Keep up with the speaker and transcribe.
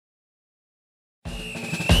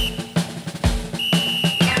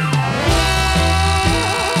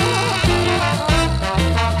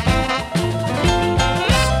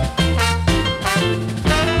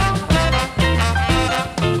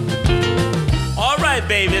right,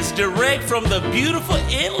 baby. It's direct from the beautiful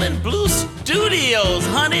Inland Blue Studios.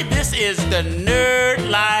 Honey, this is the Nerd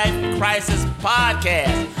Life Crisis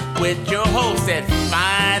Podcast with your host, that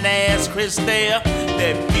fine-ass Chris Thayer,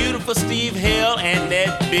 that beautiful Steve Hill, and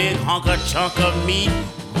that big hunker chunk of meat,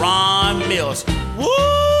 Ron Mills. Woo!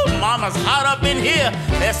 Mama's hot up in here.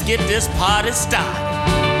 Let's get this party started.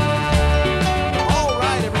 All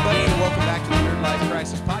right, everybody, and welcome back to the Nerd Life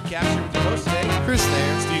Crisis Podcast. Here with your host today, Chris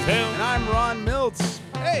Thayer, Steve Hill, and I'm Ron Miltz.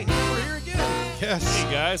 Hey, we're here again. Yes.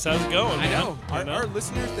 Hey guys, how's it going? I know. man? Our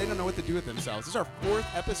listeners, they don't know what to do with themselves. This is our 4th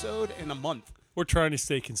episode in a month. We're trying to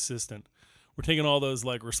stay consistent. We're taking all those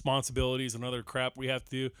like responsibilities and other crap we have to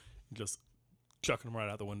do and just chucking them right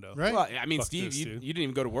out the window. Right? Well, I mean, Fuck Steve, this, you dude. didn't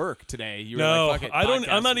even go to work today. You were No, like, fuck it, I don't.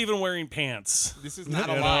 I'm podcast. not even wearing pants. This is not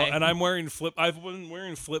You a know, lie. and I'm wearing I've been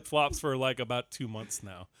wearing flip flops for like about 2 months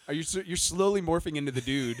now. Are you? You're slowly morphing into the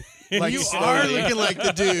dude. Like you slowly. are looking like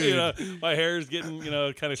the dude. You know, my hair is getting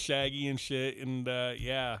kind of shaggy and shit. And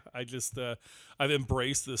yeah, I just I've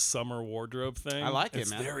embraced this summer wardrobe thing. I like it, it's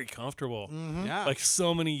man. very comfortable. Yeah. Like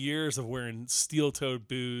so many years of wearing steel-toed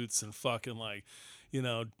boots and fucking like,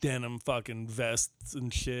 denim fucking vests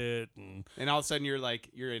and shit. And all of a sudden,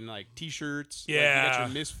 you're in t-shirts. Yeah. Like, you got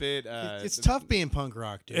your Misfit. It's tough being punk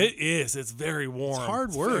rock, dude. it is. It's very warm. It's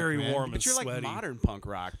hard work, very man. warm But and you're sweaty. like modern punk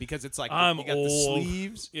rock because it's like I'm you got old. the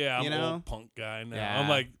sleeves. Yeah, I'm you an know? old punk guy now. Yeah. I'm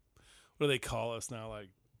like, what do they call us now? Like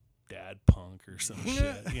dad punk or some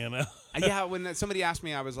shit, Yeah, when somebody asked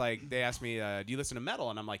me, they asked me, do you listen to metal?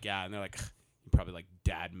 And I'm like, yeah. And they're like, you probably like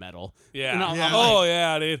dad metal. Yeah. And I'm Oh, like,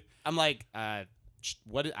 yeah, dude. I'm like,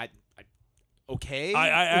 what? Okay.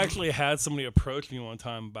 I actually had somebody approach me one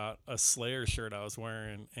time about a Slayer shirt I was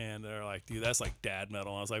wearing, and they're like, dude, that's like dad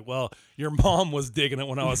metal. And I was like, well, your mom was digging it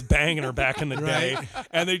when I was banging her back in the day.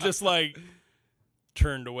 And they just like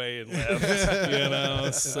turned away and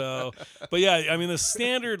left, So, but yeah, I mean, the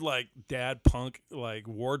standard like dad punk like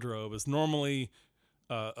wardrobe is normally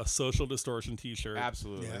a Social Distortion t-shirt.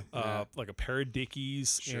 Absolutely. Yeah. Like a pair of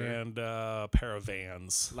Dickies Sure. and a pair of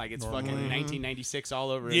Vans. Like it's normally. fucking 1996 all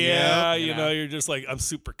over Yeah, again. you're just like, I'm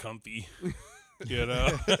super comfy,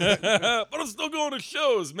 but I'm still going to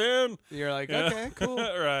shows, man. You're like, Yeah. okay, cool.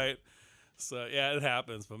 Right. So, yeah, it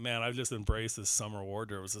happens. But, man, I've just embraced this summer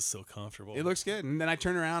wardrobe. It's just so comfortable. It looks good. And then I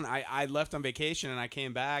turned around. I left on vacation and I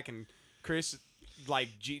came back and Chris, like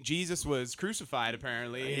Jesus was crucified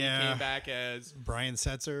apparently. And Yeah. he came back as Brian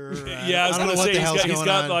Setzer. Yeah, I was don't going know to what say, the hell's he's going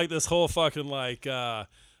got on. like this whole fucking, like,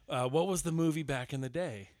 what was the movie back in the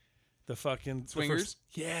day? The fucking Swingers?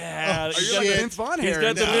 Yeah. Are he's you got like the- Vince Vaughn He's hair?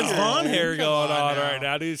 got the No. Vince Vaughn hair Come going on on now. right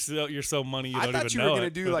now, dude. You're so money you I don't thought even you were know gonna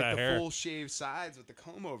it do with like that the hair. full shaved sides with the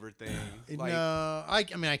comb over thing. Like, No, I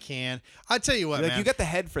mean I can. I tell you what, like man. you got the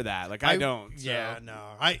head for that. Like I don't. So. Yeah, no.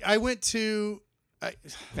 I went to.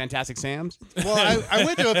 Fantastic Sam's. Well, I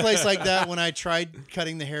went to a place like that when I tried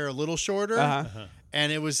cutting the hair a little shorter,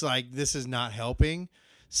 and it was like, this is not helping.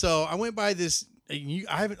 So I went by this.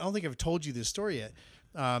 I don't think I've told you this story yet.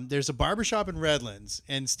 There's a barbershop in Redlands,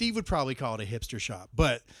 and Steve would probably call it a hipster shop,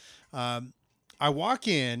 but I walk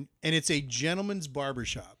in, and it's a gentleman's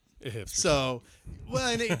barbershop. A hipster. So, well,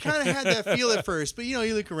 and it kind of had that feel at first, but you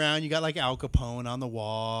look around, you got like Al Capone on the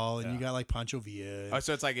wall, and you got like Pancho Villa. Oh,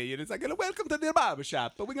 so it's like welcome to the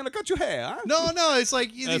barbershop, but we're gonna cut your hair. Huh? No, it's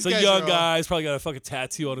like these That's guys a young are all- guy. He's probably got a fucking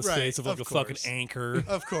tattoo on his Right, face of like of a fucking course. anchor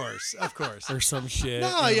Of course. or some shit.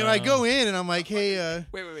 No, I go in and I'm like, hey,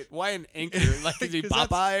 Wait. Why an anchor? Like is he 'Cause that's-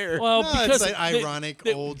 Popeye or? Well, No, because it's like ironic,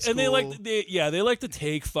 old and they school. they like to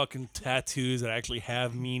take fucking tattoos that actually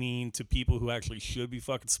have meaning to people who actually should be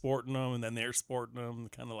fucking sporting them, and then they're sporting them,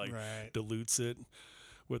 kind of like Right. dilutes it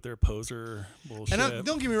with their poser bullshit. and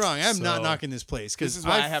don't get me wrong, I'm not So- knocking this place This because is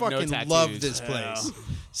why I have no fucking tattoos. love this Yeah. place.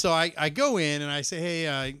 So I go in and I say,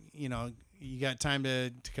 hey, you got time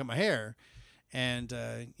to cut my hair? And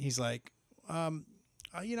he's like, I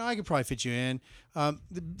could probably fit you in.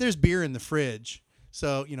 There's beer in the fridge,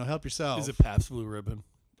 so help yourself. Is it Pabst Blue Ribbon?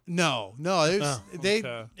 No, there's Oh, they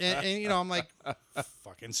okay. and I'm like,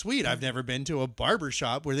 fucking sweet. I've never been to a barber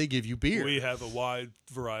shop where they give you beer. We have a wide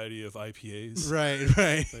variety of IPAs. Right.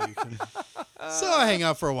 that you can- So I hang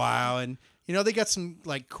out for a while, and they got some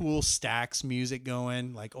like cool Stax music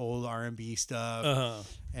going, like old R&B stuff, Uh-huh.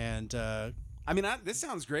 and I mean, this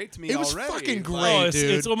sounds great to me It was already. fucking great. Oh,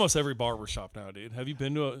 dude. it's almost every barber shop now, dude. Have you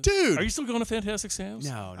been to a Dude. Are you still going to Fantastic Sam's?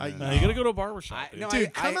 No, no, I- no. No, you gotta go to a barber shop. I- dude. no,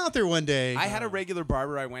 Dude, come out there one day. I had a regular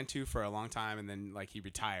barber I went to for a long time, and then like he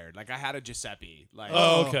retired. Like I had a Giuseppe. Like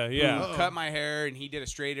Oh, okay, yeah. who cut my hair, and he did a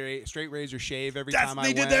straight razor shave every That's, time I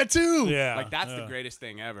they went. did that too. Yeah. Like that's the yeah. greatest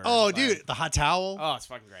thing ever. Oh, Like, dude, the hot towel, Oh, it's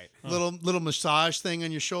fucking great. little massage thing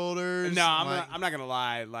on your shoulders. No, like- I'm not gonna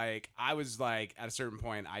lie. Like I was like at a certain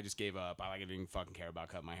point, I just gave up. I didn't fucking care about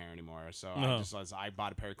cutting my hair anymore. So I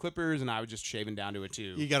bought a pair of clippers, and I was just shaving down to it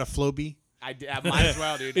too. You got a Flowbee? I might as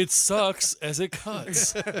well, dude. It sucks as it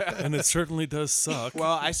cuts, and it certainly does suck.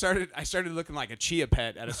 Well, I started looking like a chia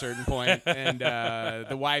pet at a certain point, and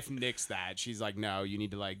the wife nixed that. She's like, "No, you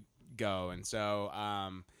need to like go." And so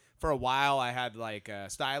for a while, I had like a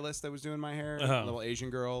stylist that was doing my hair, a little Asian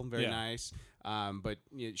girl, very nice. But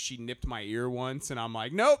she nipped my ear once, and I'm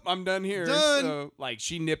like, "Nope, I'm done here." Done. So like,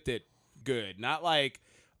 she nipped it good, not like,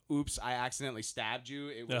 "Oops, I accidentally stabbed you."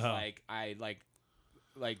 It was like I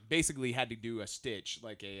basically had to do a stitch,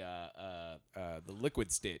 like the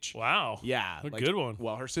liquid stitch. Wow. Yeah, A like, good one.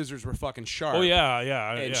 Well, her scissors were fucking sharp. Oh yeah.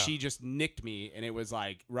 And she just nicked me, and it was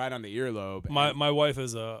like right on the earlobe. My wife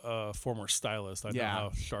is a former stylist. I know Yeah.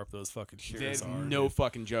 how sharp those fucking shears It's are. no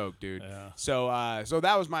fucking joke, dude. Yeah. So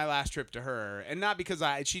that was my last trip to her, and not because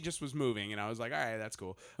she just was moving, and I was like, all right, that's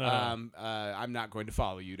cool. I'm not going to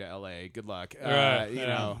follow you to LA. Good luck. Right, You yeah.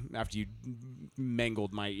 know, after you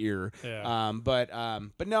mangled my ear. Yeah.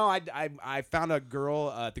 But no, I found a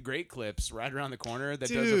girl at the Great Clips right around the corner that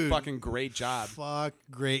does a Dude. fucking great job. Fuck,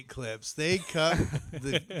 great clips. They cut.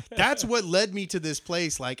 That's what led me to this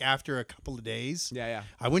place. Like after a couple of days, Yeah.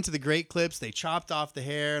 I went to the Great Clips. They chopped off the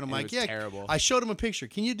hair, and I'm And it like, was yeah. terrible. I showed them a picture.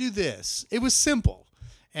 Can you do this? It was simple,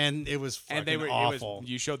 and it was fucking And they were awful.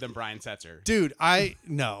 you showed them Brian Setzer. Dude,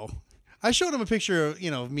 no. I showed him a picture of,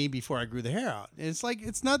 of me before I grew the hair out. And it's like,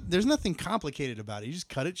 there's nothing complicated about it. You just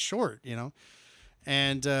cut it short,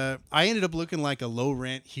 And I ended up looking like a low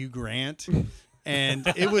rent Hugh Grant. And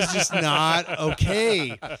it was just not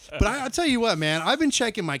okay. But I'll tell you what, man, I've been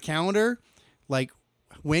checking my calendar. Like,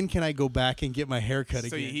 when can I go back and get my hair cut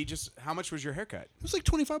So again? how much was your haircut? It was like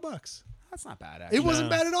 $25. That's not bad, actually. It wasn't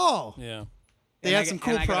bad at all. Yeah. They And had I some got-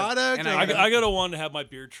 cool and I got a- product. and I got a one to have my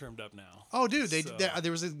beard trimmed up now. oh, dude, So-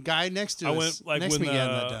 there was a guy next to I us. went like next when to me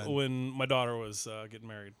getting that done. when my daughter was getting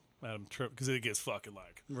married. I had him trim because it gets fucking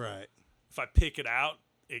like Right. if I pick it out,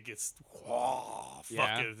 it gets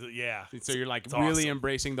Yeah. fucking yeah. So you're like It's really awesome.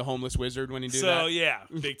 embracing the homeless wizard when you do So that? yeah,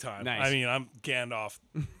 big time. Nice. I mean, I'm Gandalf.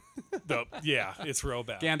 Yeah, it's real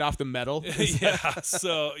bad. Gandalf the metal. Yeah,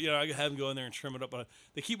 so I have them go in there and trim it up, but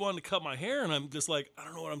they keep wanting to cut my hair, and I'm just like, I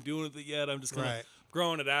don't know what I'm doing with it yet. I'm just gonna Right.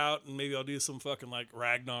 growing it out, and maybe I'll do some fucking like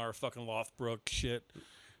Ragnar or fucking Lothbrok shit,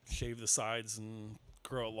 shave the sides and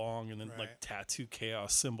grow it long, and then Right. like tattoo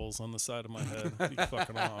chaos symbols on the side of my head. It'd be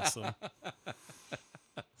fucking awesome.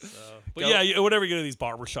 But yeah, whatever you go to these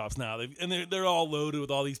barber shops now, they're all loaded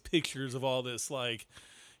with all these pictures of all this like,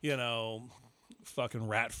 fucking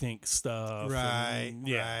rat fink stuff. Right, and,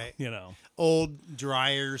 yeah, right. Old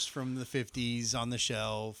dryers from the 50s on the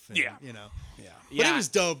shelf. And, Yeah. But it was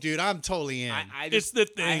dope, dude. I'm totally in. It's the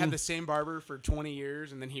I had thing. the same barber for 20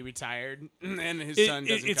 years, and then he retired, and his It, son it,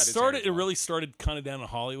 doesn't it cut his started. hair It anymore. really started kind of down in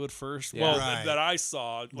Hollywood first. Yeah. Well, Right. that I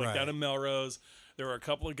saw, like Right. down in Melrose, there were a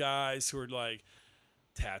couple of guys who were like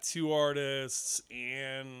tattoo artists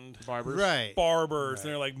and barbers. right. barbers, and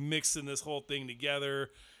they're like mixing this whole thing together.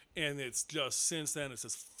 And it's just since then, it's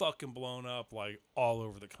just fucking blown up like all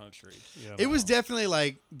over the country. It was definitely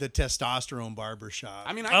like the testosterone barbershop.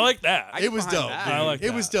 I mean, I like that. I it get was behind dope. that. Dude. I like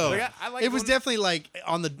it was that. dope. Like, I like it was going- definitely like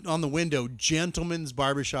on the window, gentleman's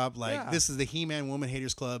barbershop. Like Yeah. this is the He-Man Woman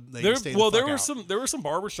Haters Club. They There, stay the well, fuck there were out. some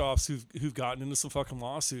barbershops who've gotten into some fucking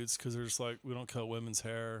lawsuits because they're just like, we don't cut women's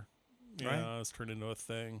hair. Right. It's turned into a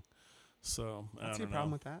thing. So I What's don't your problem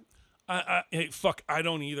know. with that? Hey, fuck, I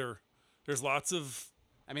don't either. There's lots of.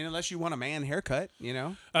 I mean, unless you want a man haircut,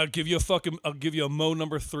 I'll give you a Mo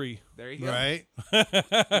number 3. there you go. right.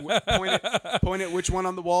 Point at which one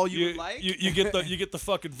on the wall you would like. You get the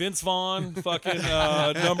fucking Vince Vaughn fucking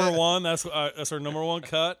number 1. That's our number 1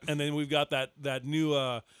 cut, and then we've got that new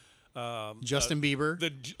Justin Bieber.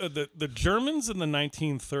 the Germans in the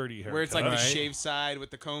 1930 haircut. where it's like the Right. shaved side with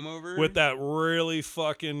the comb over. with that really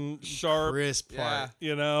fucking sharp, crisp yeah,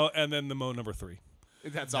 part. and then the Mo number 3.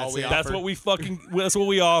 that's all That's we it. offer. That's what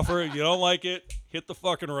we offer. You don't like it, hit the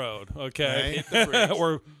fucking road, okay?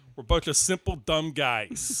 we're a bunch of simple dumb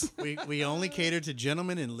guys. We only cater to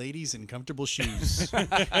gentlemen and ladies in comfortable shoes.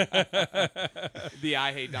 The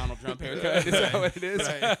I hate Donald Trump haircut. Is that what it is?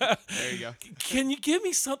 There you go. Can you give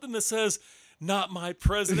me something that says Not my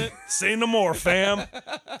president. Say no more, fam.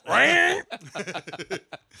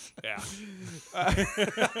 Yeah.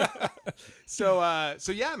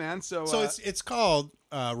 So yeah, man. So it's called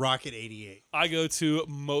Rocket 88. I go to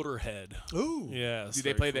Motorhead. Ooh. Yeah. do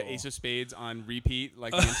they play the Ace of Spades on repeat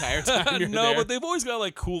like the entire time? You're No, there? but they've always got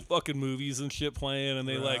like cool fucking movies and shit playing, and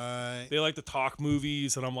they Right. like to talk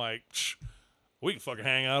movies, and I'm like, we can fucking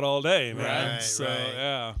hang out all day, man. Right, so right.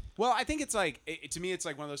 yeah. Well, I think it's like to me, it's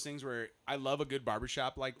like one of those things where I love a good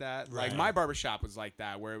barbershop like that. Like Right. my barbershop was like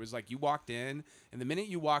that, where it was like you walked in, and the minute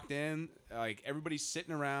you walked in, like everybody's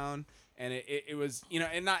sitting around. And it was, you know,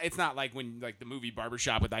 and it's not like when like the movie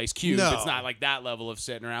Barbershop with Ice Cube. No. It's not like that level of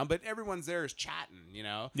sitting around, but everyone's there is chatting, you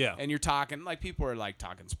know. Yeah. And you're talking like people are like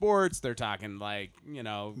talking sports. They're talking like, you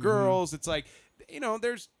know, girls. It's like, you know,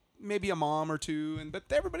 there's maybe a mom or two, but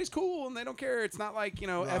everybody's cool and they don't care. It's not like, you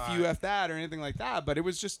know, F you, Right. F that or anything like that. But it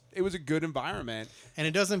was a good environment. And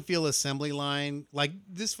it doesn't feel assembly line. Like,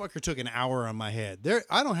 this fucker took an hour on my head.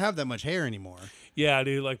 I don't have that much hair anymore. Yeah,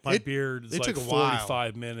 dude, like my It- beard is it like took a while.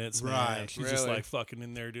 45 minutes, man. Right. She's just Really? like fucking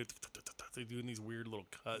in there, dude. They're doing these weird little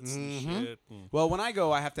cuts Mm-hmm. and shit. And Well, when I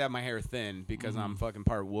go, I have to have my hair thin because I'm fucking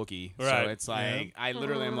part Wookiee. Right. So it's like, I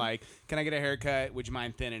literally am like, can I get a haircut? Would you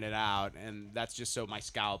mind thinning it out? And that's just so my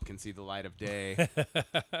scalp can see the light of day.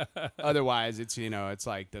 Otherwise, it's, you know, it's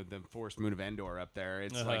like the forced moon of Endor up there.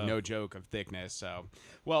 It's like no joke of thickness. So,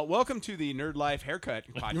 well, welcome to the Nerd Life Haircut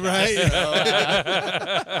podcast. Right?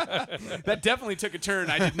 That definitely took a turn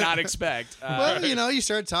I did not expect. Well, you know, you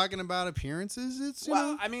start talking about appearances. It's, you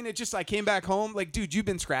Well, know, I mean, I came back home. Like, dude, you've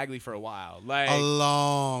been scraggly for a while. Like, a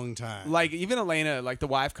long time. like even Elena, like the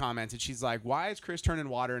wife commented, she's like, "Why is Chris turning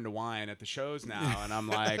water into wine at the shows now?" And I'm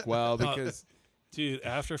like, "Well, because dude,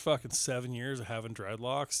 after fucking 7 years of having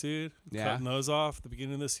dreadlocks, dude, Yeah. cutting those off at the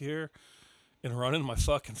beginning of this year, and running my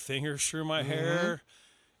fucking fingers through my hair,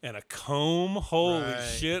 and a comb, holy Right.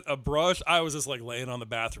 shit, a brush. I was just like laying on the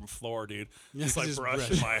bathroom floor, dude, just like just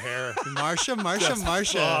brushing my hair. Marsha.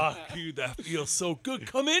 Fuck, dude, that feels so good.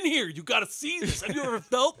 Come in here. You got to see this. Have you ever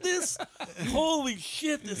felt this? Holy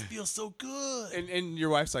shit, this feels so good. and your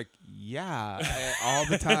wife's like, "Yeah, all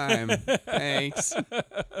the time. Thanks."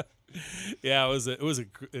 Yeah, it was a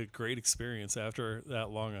great experience after that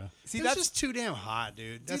long. See, It's just too damn hot,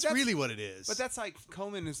 dude. That's really what it is. But that's like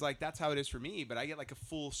combing is like that's how it is for me. But I get like a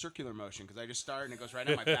full circular motion because I just start and it goes right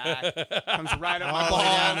on my back, comes right up my all the way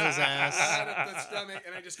balls, down his ass. right up the stomach,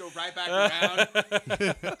 and I just go right back around.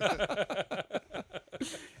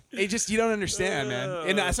 It just you don't understand,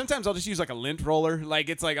 man. And sometimes I'll just use like a lint roller. Like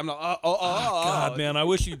it's like I'm like God, man, I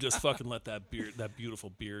wish you'd just fucking let that beautiful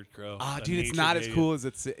beard grow. Ah, that dude, it's nature not as gave cool you.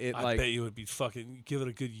 as it I like. bet you would be fucking give it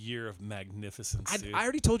a good year of magnificence, dude. I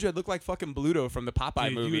already told you I'd look like fucking Bluto from the Popeye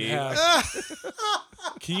Dude, you would movie. have-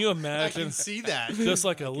 Can you I imagine? can see that. Just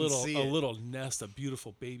like a see it. little nest of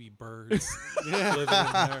beautiful baby birds living in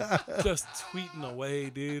there, just tweeting away,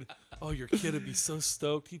 dude. Oh, your kid would be so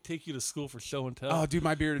stoked. He'd take you to school for show and tell. Oh, dude,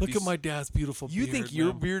 my beard. Would Look be at my dad's beautiful You beard. think your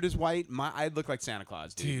man. beard is white? I'd look like Santa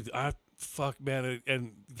Claus, dude. Dude, fuck, man,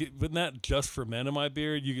 and with that just for men in my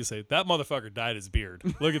beard, you can say that motherfucker dyed his beard.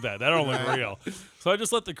 Look at that. That don't look real. So I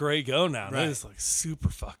just let the gray go now. And Right. it's like super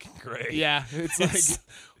fucking gray. Yeah, it's like It's-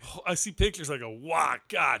 I see pictures. I go, wow,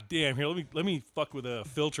 god damn. Here, let me fuck with a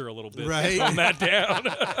filter a little bit. Right. Tone that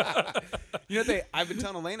down. you know I've been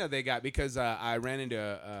telling Elena they got because I ran into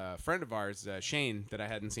a friend of ours, Shane, that I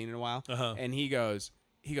hadn't seen in a while, and he goes,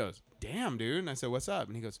 damn, dude. And I said, what's up?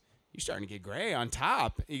 And he goes, you're starting to get gray on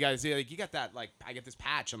top. You guys, like you got that like I get this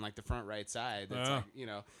patch on like the front right side. That's like, you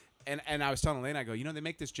know. And I was telling Elena, I go, you know, they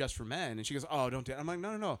make this just for men. And she goes, oh, don't do it. I'm like,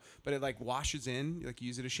 no. But it like washes in, like you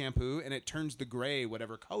use it as shampoo, and it turns the gray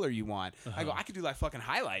whatever color you want. I go, I could do like fucking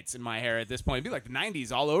highlights in my hair at this point. It'd be like the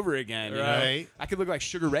 90s all over again. You know? Right. I could look like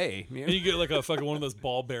Sugar Ray. You know? And you get like a fucking one of those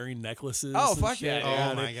ball bearing necklaces. Oh, and fuck shit. yeah, Oh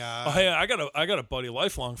dude. my god. Oh, hey, I got a buddy,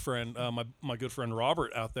 lifelong friend, my good friend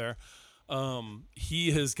Robert out there.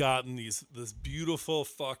 He has gotten this beautiful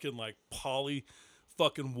fucking like poly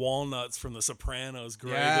fucking walnuts from The Sopranos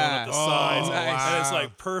gray going up the Yeah. sides, Oh, nice. and it's wow.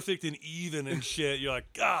 like perfect and even and shit. You're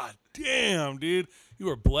like, God damn, dude, you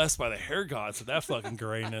are blessed by the hair gods with that fucking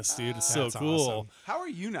grayness, dude. It's so That's cool. awesome. How are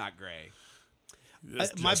you not gray?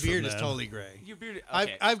 It's My just for beard is men. totally gray. Your beard.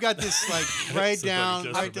 Okay. I've got this like right It's a down,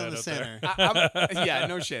 fucking right just down the a center. bed up yeah,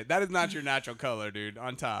 no shit. That is not your natural color, dude.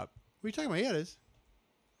 On top. What are you talking about? Yeah, it is.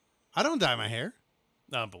 I don't dye my hair.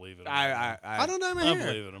 I don't believe it. I don't dye my I hair.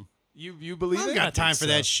 believe in him. You believe I it? don't got time for so.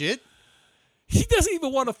 that shit. He doesn't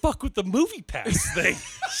even want to fuck with the movie pass thing.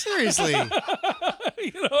 Seriously.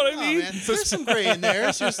 You know what I Oh, mean? man. There's some gray in there.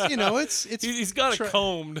 It's just, it's. He's got it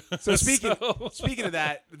combed. So speaking of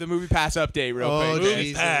that, the Movie Pass update real Oh, quick.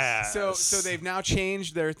 Jesus. Pass. So they've now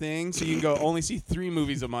changed their thing, so you can go only see 3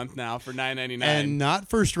 movies a month now for $9.99. And not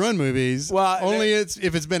first run movies. Well, only if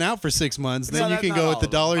it's been out for 6 months, then you that's can not go all at the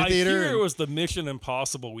of them. Dollar I Theater. hear and- it was the Mission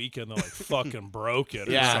Impossible weekend that like fucking broke it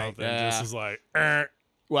or Yeah, something. yeah. Just is like,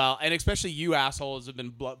 Well, and especially you assholes have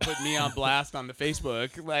been putting me on blast on the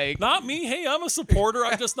Facebook. Like, not me. Hey, I'm a supporter.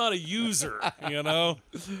 I'm just not a user. You know.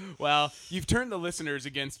 well, you've turned the listeners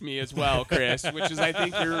against me as well, Chris, which is, I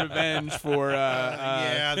think, your revenge for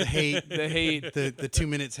yeah, the hate. the hate. the 2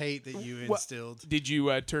 minutes hate that you instilled. Did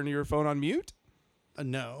you turn your phone on mute?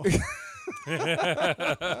 No.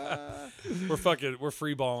 We're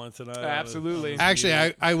free balling tonight. Absolutely.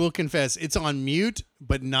 Actually, I will confess, it's on mute,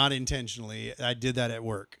 but not intentionally. I did that at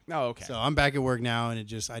work. Oh, okay. So I'm back at work now, and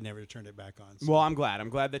I never turned it back on. So. Well, I'm glad. I'm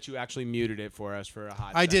glad that you actually muted it for us for a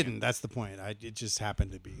hot I second. didn't. That's the point. It just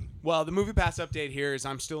happened to be. Well, the Movie Pass update here is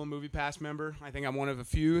I'm still a Movie Pass member. I think I'm one of a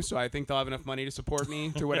few, so I think they'll have enough money to support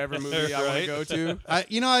me to whatever movie I want to Right. go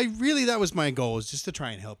to. That was my goal, is just to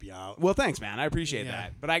try and help you out. Well, thanks, man. I appreciate Yeah.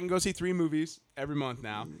 that. But I can go see 3 movies every month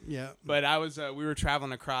now. Yeah. But we were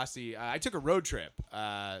traveling across I took a road trip.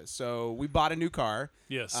 So we bought a new car.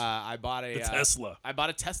 Yes. I bought a Tesla. I bought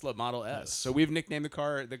a Tesla Model S. So we've nicknamed the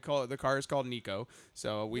car. The car is called Nico.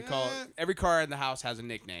 So we call every car in the house has a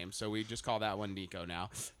nickname. So we just call that one Nico now.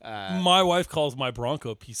 My wife calls my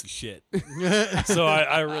Bronco a piece of shit. So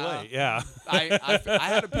I relate. Yeah. I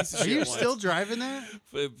had a piece of Are shit you once. still driving that?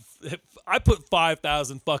 I put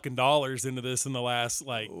 $5,000 fucking dollars into this in the last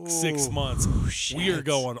 6 months. We are shit.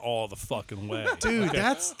 going all the fucking way, Dude, Okay.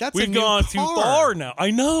 that's a We've new gone too car. far now.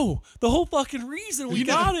 I know. The whole fucking reason we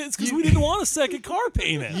got it is because we didn't want a second car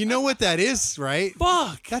payment. You know what that is, right?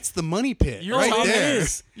 Fuck. That's the money pit You're right Tom there.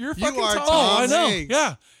 Hanks. You're You fucking are Tom. Oh, I Tom know. Hanks.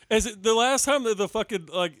 Yeah. As the last time that the fucking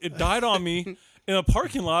it died on me in a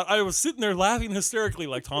parking lot, I was sitting there laughing hysterically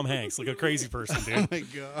like Tom Hanks, like a crazy person, dude. Oh my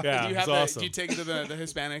god. Yeah, Do you it's have awesome. do you take it to the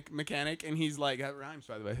Hispanic mechanic and he's like, that rhymes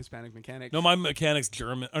by the way, Hispanic mechanic. No, my mechanic's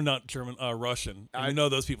German, or not German, Russian. And you know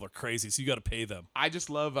those people are crazy, so you got to pay them. I just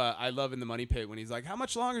love I love in the money pit when he's like, how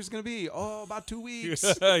much longer is it gonna be? Oh, about 2 weeks.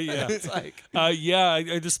 Yeah. It's like, Yeah,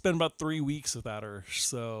 I just spent about 3 weeks without her.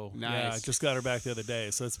 So yeah, I Nice. just got her back the other day.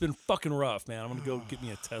 So it's been fucking rough, man. I'm gonna go get me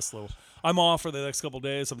a Tesla. I'm off for the next couple of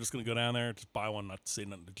days. I'm just gonna go down there, just buy one, not to say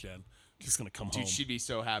nothing to Jen. Just gonna come home. dude, she'd be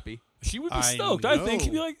so happy. She would be I stoked. I think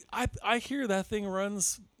she'd be know. like, I hear that thing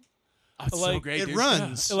runs Oh, it's so Like, great, It dude.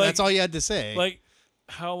 runs. Yeah. Like- That's all you had to say. like.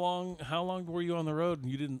 How long were you on the road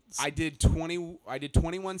and you didn't? I did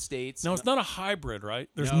 21 states. No, it's not a hybrid, right?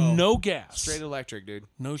 There's No. no gas. Straight electric, dude.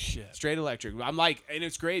 No shit. Straight electric. I'm like, and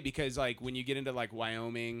it's great because like when you get into like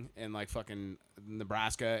Wyoming and like fucking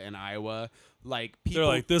Nebraska and Iowa, like people They're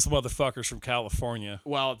like, this motherfucker's from California.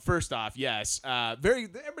 well, first off, yes,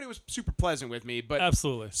 everybody was super pleasant with me, but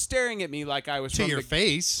Absolutely. staring at me like I was to from your the,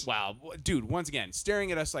 face. Wow, dude, once again,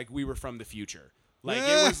 staring at us like we were from the future. Like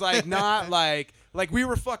Yeah. it was like not like we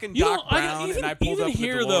were fucking You Doc know, Brown even, and I pulled even up in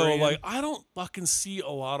here the though, DeLorean. like I don't fucking see a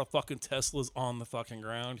lot of fucking Teslas on the fucking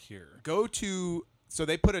ground here. Go to so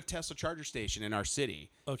they put a Tesla charger station in our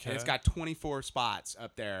city. Okay. And it's got 24 spots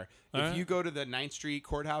up there. If Alright. you go to the 9th Street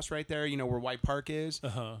courthouse right there, you know where White Park is,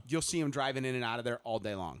 you'll see them driving in and out of there all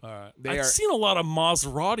day long. All right. They I've are seen a lot of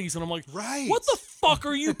Maseratis, and I'm like, Right. what the fuck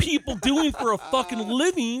are you people doing for a fucking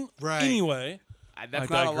living? Right. Anyway, that's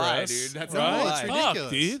I not a lie, digress. dude. That's No, not a it's lie. ridiculous.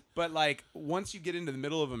 Fuck, dude. But like once you get into the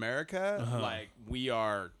middle of America, like we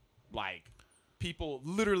are like people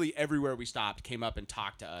literally everywhere we stopped came up and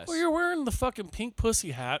talked to us. Well, you're wearing the fucking pink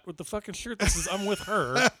pussy hat with the fucking shirt that says "I'm with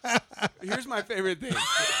her." Here's my favorite thing.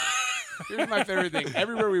 Here's my favorite thing.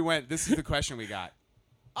 Everywhere we went, this is the question we got.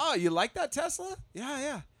 Oh, you like that Tesla?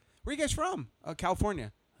 Yeah. Where you guys from?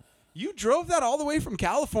 California. You drove that all the way from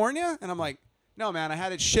California? And I'm like, no, man, I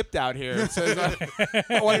had it shipped out here. It says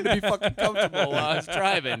I wanted to be fucking comfortable while I was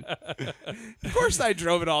driving. Of course, I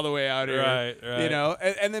drove it all the way out here. Right. You know,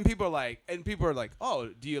 and then people are like, oh,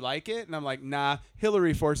 do you like it? And I'm like, nah.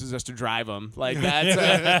 Hillary forces us to drive them. Like that's.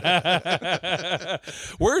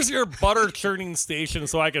 Where's your butter churning station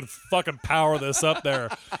so I can fucking power this up there,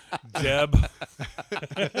 Jeb?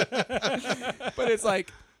 But it's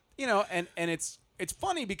like, you know, and it's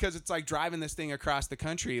funny because it's like driving this thing across the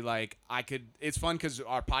country. Like it's fun because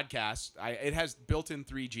our podcast, it has built-in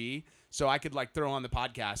 3G, so I could like throw on the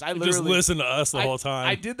podcast. I literally Just listen to us the whole time.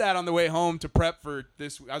 I did that on the way home to prep for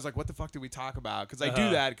this. I was like, what the fuck did we talk about? Because I do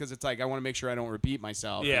that because it's like I want to make sure I don't repeat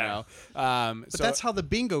myself. Yeah. You know? But that's how the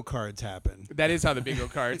bingo cards happen. That is how the bingo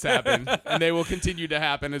cards happen, and they will continue to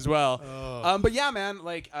happen as well. But yeah, man,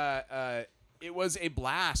 like It was a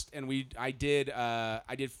blast, and I did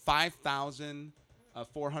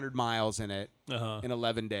 5,400 miles in it in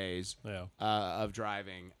 11 days of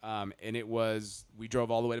driving. And we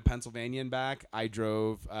drove all the way to Pennsylvania and back. I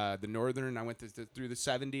drove the northern. I went through the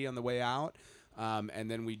 70 on the way out. And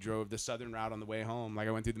then we drove the southern route on the way home. Like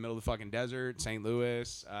I went through the middle of the fucking desert, St.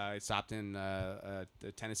 Louis. I stopped in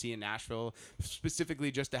Tennessee and Nashville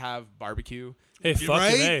specifically just to have barbecue. Hey, fucking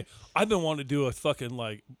right? hey! I've been wanting to do a fucking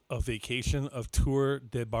like a vacation of tour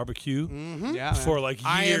de barbecue Yeah, for man. like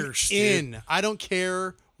I am years. dude. in. I don't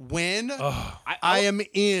care when. I am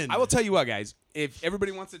in. I will tell you what, guys. If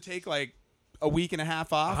everybody wants to take like a week and a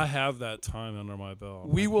half off, I have that time under my belt.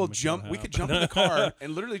 we I will can make jump. that We could happen. jump in the car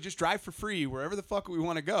and literally just drive for free wherever the fuck we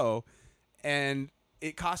want to go, and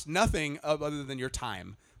it costs nothing other than your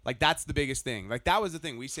time. Like that's the biggest thing. Like that was the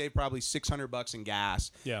thing. We saved probably $600 in gas.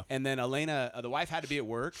 Yeah. And then Elena, the wife, had to be at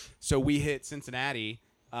work, so we hit Cincinnati.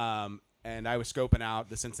 And I was scoping out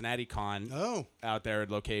the Cincinnati Con out there at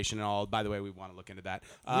location and all. By the way, we want to look into that.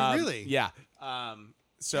 Really? Yeah.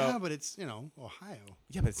 yeah, but it's Ohio.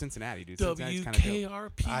 Yeah, but it's Cincinnati, dude. Cincinnati's kind of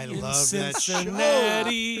dope. WKRP I in love that show.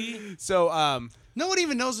 Cincinnati. So No one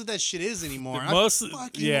even knows what that shit is anymore. Most, I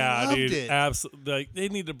fucking yeah, loved dude, it. absolutely. Like they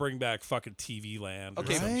need to bring back fucking TV Land. or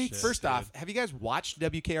okay, some Right? shit, first dude. off, have you guys watched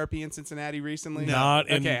WKRP in Cincinnati recently? Not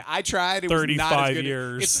in Okay, I tried. It was not as 35 good.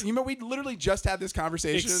 years. It's, we literally just had this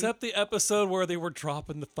conversation. Except the episode where they were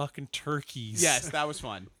dropping the fucking turkeys. yes, that was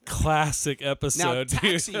fun. Classic episode. Now,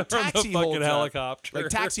 Taxi, dude, Taxi from the holds fucking helicopter. Up.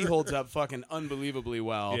 Like Taxi holds up fucking unbelievably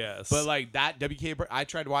well. Yes. But like that WK, I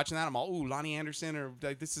tried watching that. I'm all, ooh, Lonnie Anderson, or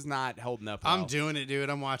like this is not holding up. Well. I'm doing it, dude.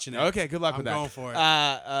 I'm watching it. Okay, good luck I'm with that. going for it.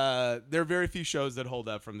 There are very few shows that hold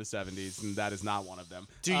up from the 70s, and that is not one of them.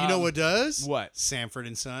 Dude, you know what does? What? Sanford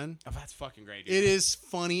and Son. Oh, that's fucking great, dude. It is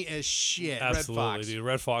funny as shit. Absolutely, Fox. dude.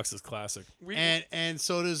 Red Fox is classic. And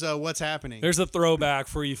so does What's Happening. There's a throwback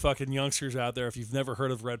for you fucking youngsters out there. If you've never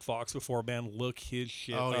heard of Red Fox before, man, look his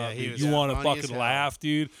shit Oh, up. yeah, he dude. was You want to funny as fucking hell. laugh,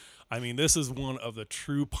 dude. I mean, this is one of the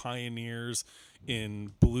true pioneers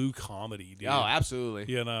in blue comedy, dude. Oh,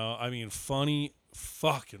 absolutely. You know, I mean, fucking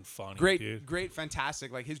funny, Great, dude. great,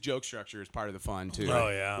 fantastic. Like his joke structure is part of the fun too. Oh,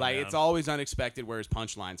 yeah, like man. it's always unexpected where his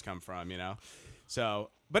punchlines come from, you know. So,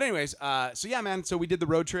 but anyways, so yeah, man. So we did the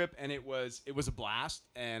road trip, and it was a blast.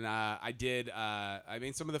 And I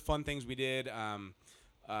mean, some of the fun things we did.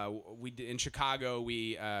 We did in Chicago.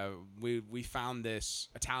 We found this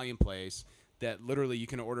Italian place that literally you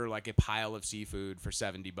can order like a pile of seafood for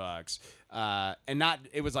 $70, and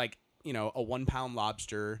it was like, you know, a 1 pound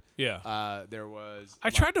lobster. Yeah. There was. I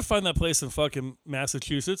tried to find that place in fucking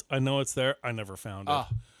Massachusetts. I know it's there. I never found it. Oh,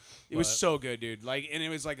 it was so good, dude. Like, and it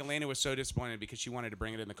was like Elena was so disappointed because she wanted to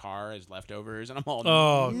bring it in the car as leftovers, and I'm all,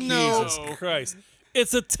 Oh, no. Jesus Christ.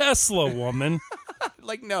 It's a Tesla, woman.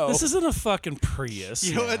 like no. This isn't a fucking Prius,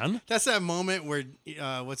 You know man. what? That's that moment where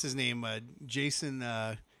what's his name? Jason.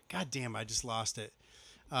 God damn, I just lost it.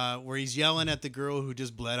 Where he's yelling at the girl who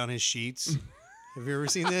just bled on his sheets. Have you ever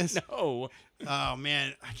seen this? No. Oh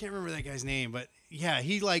man, I can't remember that guy's name, but yeah,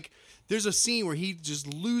 there's a scene where he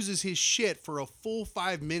just loses his shit for a full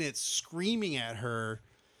 5 minutes screaming at her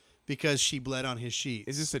because she bled on his sheets.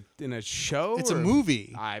 Is this in a show? It's a or-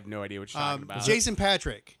 movie. I have no idea what you're talking about. Jason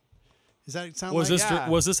Patrick. Does that sound Was like this Yeah.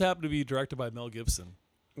 was this happen to be directed by Mel Gibson?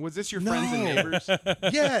 Was this your friends and No. neighbors?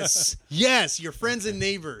 Yes, your friends and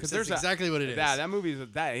neighbors. That's there's exactly what it is. That movie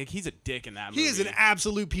is he's a dick in that movie. He is an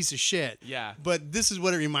absolute piece of shit. Yeah. But this is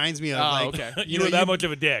what it reminds me of. Oh, like, okay. You know, were that much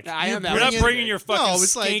of a dick. I am that You're much not of a bringing dick. your fucking No,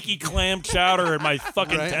 it's like- skanky clam chowder in my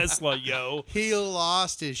fucking Right. Tesla, yo. He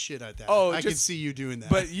lost his shit at that. Oh, I can just- see you doing that.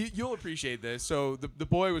 But you'll appreciate this. So the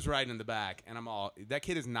boy was riding in the back, and I'm all, that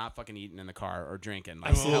kid is not fucking eating in the car or drinking.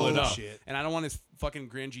 Like, Absolutely hell no. not. Shit. And I don't want his fucking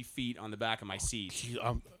grungy feet on the back of my seat.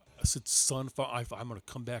 I said, son, I'm going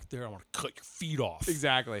to come back there. I'm going to cut your feet off.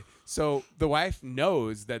 Exactly. So the wife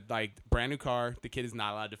knows that, like, brand new car, the kid is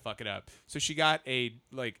not allowed to fuck it up. So she got a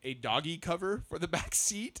doggy cover for the back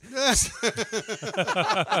seat.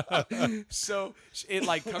 So it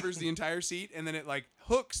like covers the entire seat, and then it like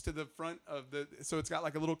hooks to the front of so it's got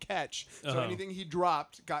like a little catch. So anything he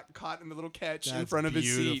dropped got caught in the little catch in That's front of his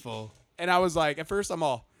seat. beautiful. And I was like, at first I'm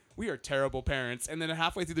all, we are terrible parents. And then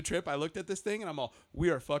halfway through the trip, I looked at this thing and I'm all, we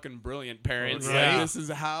are fucking brilliant parents. Right. Like, this is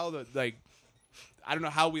how I don't know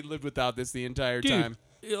how we lived without this the entire Dude, time.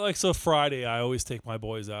 like, so Friday, I always take my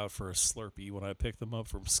boys out for a Slurpee when I pick them up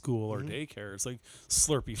from school or daycare. It's like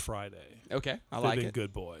Slurpee Friday. Okay, I They've like been it.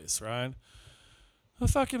 good boys, right? I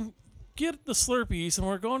fucking get the Slurpees, and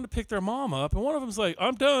we're going to pick their mom up, and one of them's like,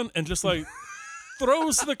 I'm done, and just like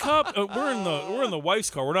throws the cup. We're in the wife's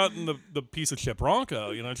car. We're not in the piece of shit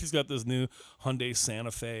Bronco. You know, she's got this new Hyundai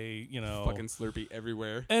Santa Fe. You know, Fucking Slurpee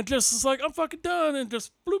everywhere. and just is like, I'm fucking done, and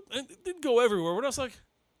just bloop, and it didn't go everywhere. But I was like,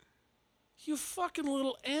 you fucking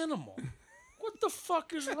little animal. What the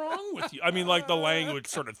fuck is wrong with you? I mean, like, the language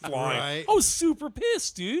started flying. Right. I was super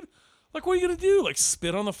pissed, dude. Like, what are you going to do? Like,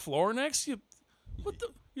 spit on the floor next to you? What the?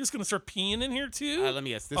 You're just going to start peeing in here, too? Let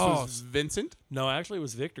me guess. This Oh, was Vincent? No, actually, it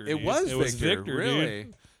was Victor. It dude. was Victor, Victor, really?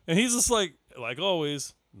 dude. And he's just like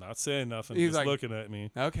always, not saying nothing, He's just like- looking at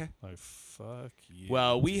me. Okay. Like, fuck you.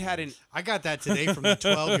 Well, we hadn't. I got that today from the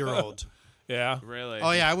 12-year-old. Yeah. Really?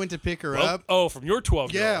 Oh yeah, I went to pick her up. Oh, from your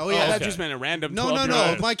 12-year-old. Yeah, oh, yeah. That okay. just meant a random No,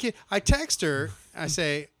 12-year-old. my kid. I text her. I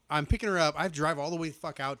say I'm picking her up. I have to drive all the way the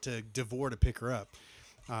fuck out to Devore to pick her up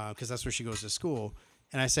because that's where she goes to school.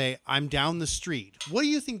 And I say I'm down the street. What do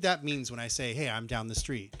you think that means when I say, "Hey, I'm down the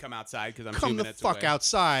street"? Come outside because I'm Come 2 the minutes fuck away.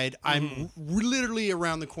 outside. I'm literally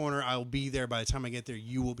around the corner. I'll be there by the time I get there.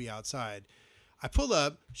 You will be outside. I pull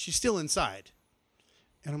up. She's still inside,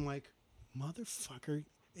 and I'm like, motherfucker.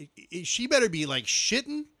 She better be like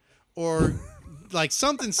shitting or like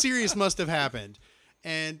something serious must have happened.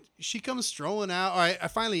 And she comes strolling out. I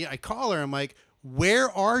finally call her. I'm like, where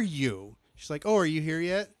are you? She's like, oh, are you here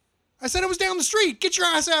yet? I said I was down the street. Get your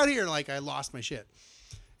ass out here. Like, I lost my shit.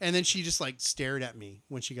 And then she just like stared at me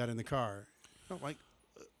when she got in the car. I'm like,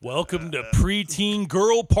 Welcome to Preteen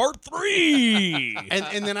Girl Part 3.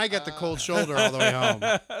 and then I got the cold shoulder all the way home.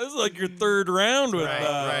 This is like your third round with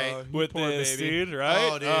Right. with Poor this, baby. dude,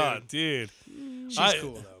 right? Oh, dude. Dude. She's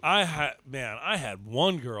cool though. I had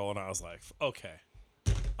one girl and I was like, okay,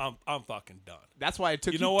 I'm fucking done. That's why it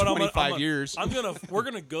took You know what? 25 years. We're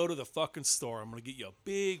gonna go to the fucking store. I'm gonna get you a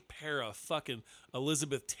big pair of fucking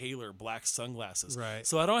Elizabeth Taylor black sunglasses. Right.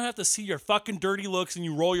 So I don't have to see your fucking dirty looks and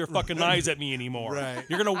you roll your fucking eyes at me anymore. Right.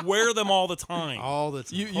 You're gonna wear them all the time. All the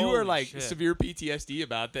time. you Holy were like shit. severe PTSD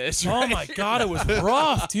about this. Oh right? my god, it was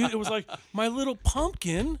rough, dude. It was like my little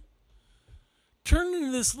pumpkin turned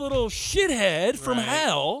into this little shithead from Right.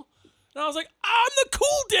 hell. And I was like, I'm the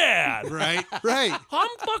cool dad. right. I'm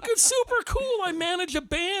fucking super cool. I manage a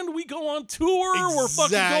band. We go on tour. We're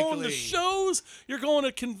fucking going to Exactly. shows. You're going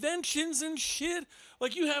to conventions and shit.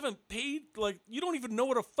 Like, you haven't paid, like, you don't even know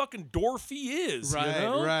what a fucking door fee is. Right, you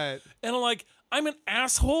know? right. And I'm like, I'm an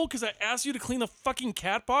asshole because I asked you to clean the fucking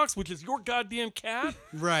cat box, which is your goddamn cat.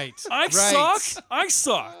 Right. I suck. I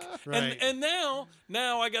suck. Right. And now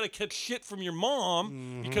I got to catch shit from your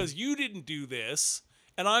mom because you didn't do this,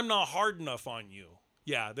 and I'm not hard enough on you.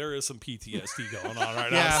 Yeah, there is some PTSD going on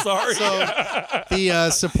right now. Yeah. I'm sorry. So the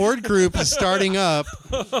support group is starting up.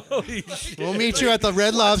 Holy shit. We'll meet you at the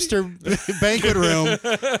Red Lobster banquet room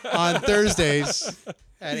on Thursdays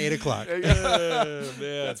at 8:00. Oh,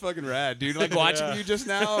 man. That's fucking rad, dude. Like watching you just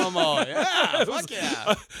now, I'm all, yeah, fuck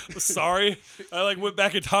yeah. Sorry. I like went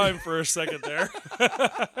back in time for a second there.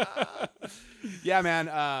 Yeah, man.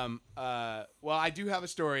 Well, I do have a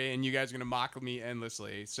story, and you guys are gonna mock me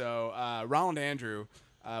endlessly. So, Ronald Andrew,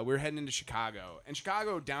 we're heading into Chicago, and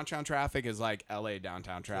Chicago downtown traffic is like LA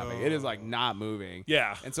downtown traffic. It is like not moving.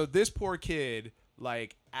 Yeah. And so this poor kid,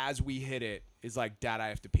 like as we hit it, is like, "Dad, I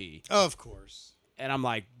have to pee." Of course. And I'm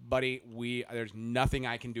like, buddy, there's nothing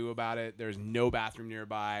I can do about it. There's no bathroom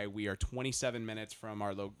nearby. We are 27 minutes from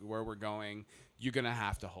where we're going. You're gonna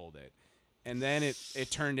have to hold it. And then it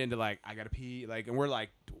turned into like, I gotta pee, like, and we're like,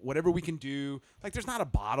 whatever we can do. Like, there's not a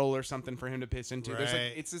bottle or something for him to piss into. There's like,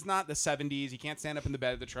 Right. it's just not the 70s. He can't stand up in the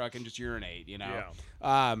bed of the truck and just urinate, you know.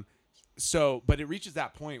 Yeah. So, but it reaches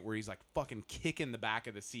that point where he's like fucking kicking the back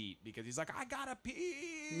of the seat because he's like, I gotta pee.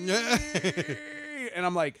 And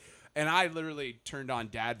I'm like, and I literally turned on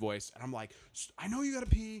dad voice and I'm like, I know you gotta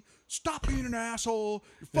pee. Stop being an asshole.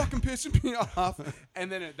 You're fucking pissing me off. And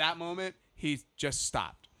then at that moment, he just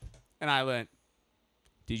stopped. And I went,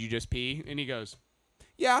 did you just pee? And he goes,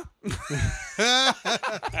 yeah.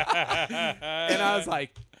 And I was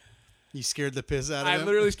like, You scared the piss out of I him?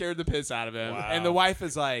 literally scared the piss out of him. Wow. And the wife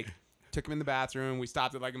is like, took him in the bathroom. We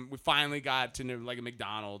stopped at we finally got to like a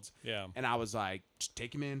McDonald's. Yeah. And I was like, just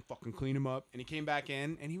take him in, fucking clean him up. And he came back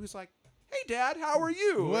in and he was like, hey, Dad, how are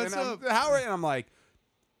you? What's and up? And I'm like,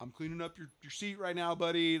 I'm cleaning up your seat right now,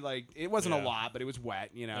 buddy. Like, it wasn't a Yeah. lot, but it was wet,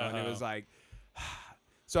 you know? And it Uh-huh. was like,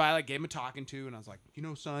 so I like gave him a talking to, and I was like, you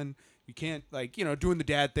know, son, you can't like, you know, doing the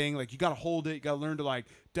dad thing. Like, you got to hold it. You got to learn to like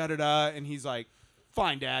da-da-da. And he's like,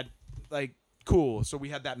 fine, Dad. Like, cool. So we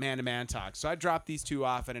had that man-to-man talk. So I dropped these two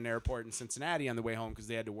off at an airport in Cincinnati on the way home because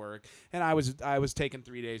they had to work. And I was taking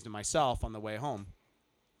 3 days to myself on the way home.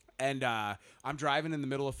 And I'm driving in the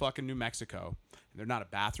middle of fucking New Mexico. And there's not a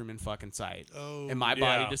bathroom in fucking sight. Oh, and my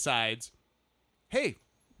body yeah. decides, hey,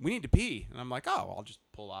 we need to pee. And I'm like, oh, I'll just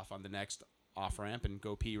pull off on the next off ramp and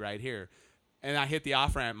go pee right here. And I hit the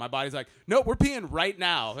off ramp. My body's like, no, we're peeing right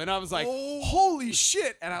now. And I was like, holy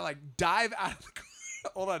shit. And I like dive out of the car.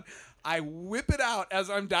 Hold on. I whip it out as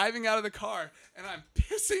I'm diving out of the car, and I'm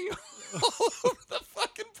pissing all over the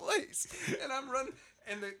fucking place. And I'm running.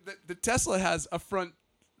 And the Tesla has a front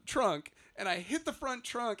trunk. And I hit the front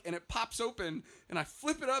trunk, and it pops open, and I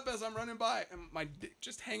flip it up as I'm running by, and my dick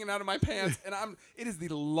just hanging out of my pants, and it is the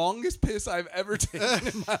longest piss I've ever taken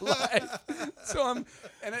in my life.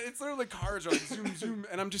 And it's literally cars are like zoom, zoom,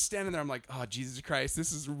 and I'm just standing there. I'm like, oh, Jesus Christ,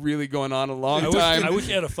 this is really going on a long time. I wish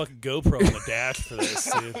you had a fucking GoPro on the dash for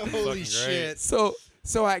this, dude. Holy shit. So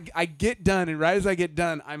I get done, and right as I get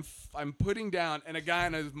done, I'm putting down, and a guy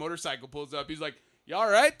on his motorcycle pulls up. He's like, you all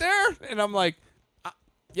right there? And I'm like,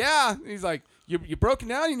 yeah. And he's like, you broken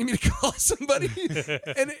down? You need me to call somebody?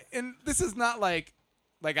 and this is not like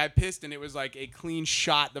I pissed and it was like a clean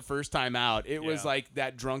shot the first time out. It was like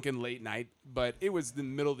that drunken late night, but it was the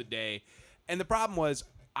middle of the day. And the problem was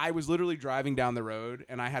I was literally driving down the road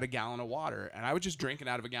and I had a gallon of water and I was just drinking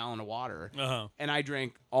out of a gallon of water. Uh-huh. And I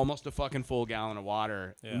drank almost a fucking full gallon of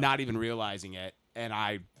water, not even realizing it. And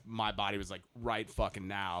my body was like, right fucking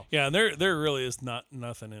now. Yeah, and there really is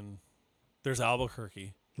nothing in. There's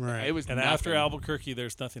Albuquerque. Right. It was and nothing. After Albuquerque,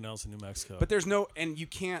 there's nothing else in New Mexico. But and you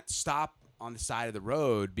can't stop on the side of the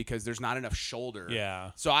road because there's not enough shoulder.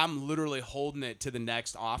 Yeah. So I'm literally holding it to the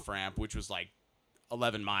next off ramp, which was like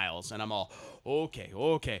 11 miles, and I'm all okay.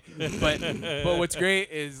 But what's great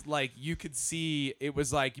is like you could see it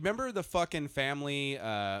was like, you remember the fucking family,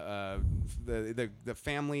 the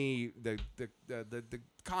family, the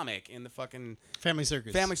comic in the fucking Family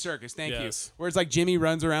Circus. Thank you. Yes. Where it's like Jimmy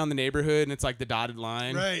runs around the neighborhood and it's like the dotted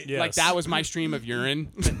line. Right. Yes. Like that was my stream of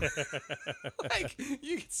urine. Like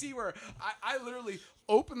you could see where I literally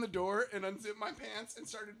opened the door and unzipped my pants and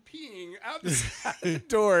started peeing out the side of the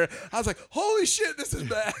door. I was like, holy shit, this is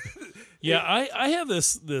bad. Yeah, I have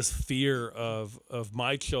this fear of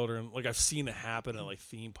my children. Like I've seen it happen at like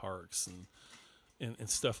theme parks and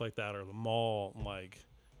stuff like that, or the mall. Like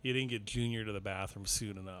you didn't get Junior to the bathroom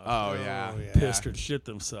soon enough. Oh yeah. Pissed or shit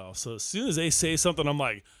themselves. So as soon as they say something, I'm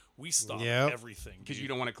like, we stop everything Because you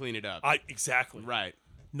don't want to clean it up. Exactly. Right.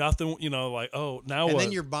 Nothing, like, oh, now and what?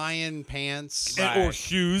 then you're buying pants. Or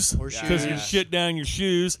shoes. Because you shit down your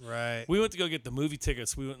shoes. Right. We went to go get the movie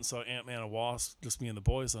tickets. We went and saw Ant-Man and Wasp, just me and the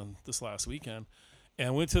boys, on this last weekend.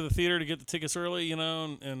 And went to the theater to get the tickets early,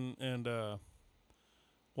 and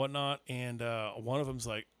whatnot. And one of them's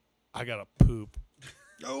like, I got to poop.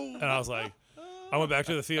 Oh. And I was like, I went back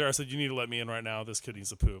to the theater. I said, you need to let me in right now. This kid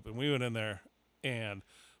needs to poop. And we went in there, and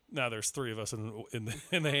now there's three of us in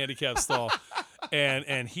the handicap stall.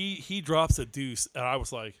 And he drops a deuce, and I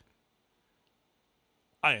was like,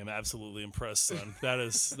 I am absolutely impressed, son. That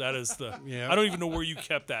is the. Yeah. I don't even know where you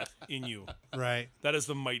kept that in you. Right. That is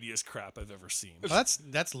the mightiest crap I've ever seen. Well,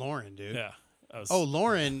 that's Lauren, dude. Yeah.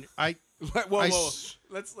 Lauren, Whoa.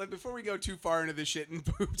 Let's before we go too far into this shit and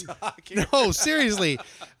poop talk. No, seriously.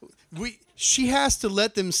 She has to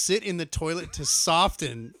let them sit in the toilet to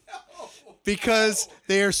soften. Because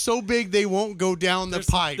they are so big, they won't go down the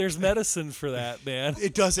pipe. There's medicine for that, man.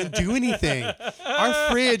 It doesn't do anything. Our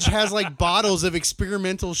fridge has like bottles of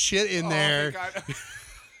experimental shit in there.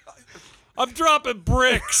 I'm dropping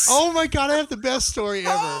bricks. Oh my God, I have the best story ever.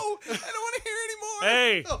 Oh, I don't want to hear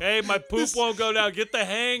anymore. Hey, my poop won't go down. Get the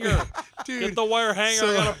hanger. Dude, Get the wire hanger.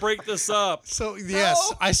 I gotta break this up. So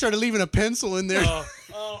yes, I started leaving a pencil in there.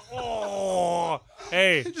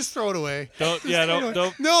 Hey, just throw it away. Don't.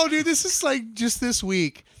 No, dude, this is like just this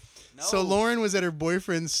week. No. So Lauren was at her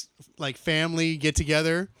boyfriend's like family get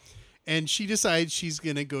together, and she decides she's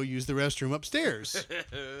gonna go use the restroom upstairs.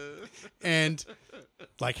 And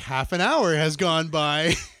like half an hour has gone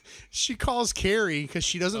by. She calls Carrie because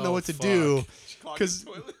she doesn't know what to do because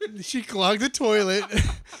she clogged the toilet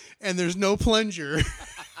and there's no plunger.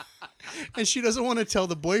 And she doesn't want to tell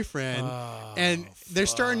the boyfriend. And they're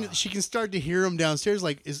she can start to hear him downstairs.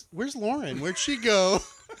 Like, where's Lauren? Where'd she go?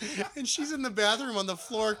 And she's in the bathroom on the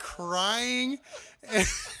floor crying. And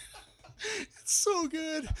it's so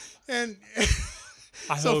good. And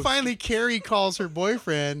so finally Carrie calls her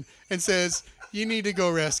boyfriend and says, you need to go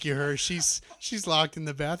rescue her. She's locked in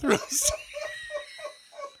the bathroom.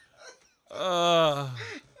 That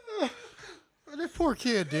poor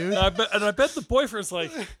kid, dude. I bet the boyfriend's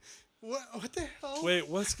like, what the hell? Wait,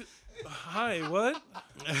 hi, what?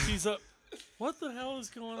 She's up. What the hell is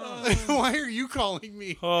going on? Why are you calling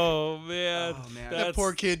me? Oh man. That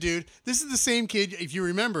poor kid, dude. This is the same kid, if you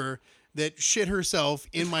remember, that shit herself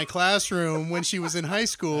in my classroom when she was in high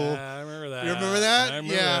school. I remember that. You remember that? I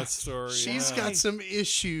remember yeah. that story. She's got some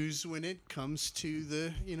issues when it comes to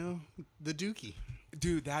the dookie.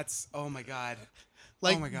 Dude, that's oh my god.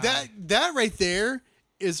 Like oh my god. that right there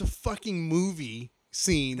is a fucking movie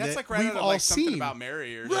scene. That's that like right we've out of all like something seen. about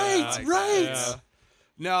Mary or Right, something. right. Yeah.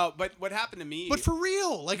 No, but what happened to me? But for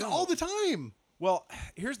real, like all the time. Well,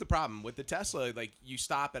 here's the problem with the Tesla. Like, you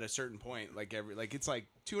stop at a certain point. Like it's like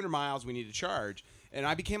 200 miles we need to charge, and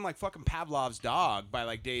I became like fucking Pavlov's dog by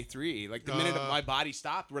like day 3. Like the minute my body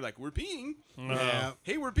stopped, we're like, we're peeing. Yeah.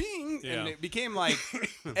 Hey, we're peeing, Yeah. and it became like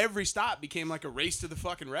every stop became like a race to the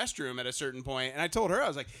fucking restroom at a certain point. And I told her, I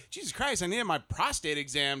was like, Jesus Christ, I need my prostate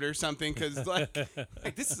examined or something because like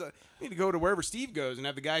this is I need to go to wherever Steve goes and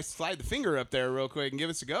have the guy slide the finger up there real quick and give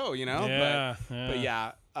us a go, you know? Yeah, But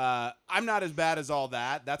yeah. I'm not as bad as all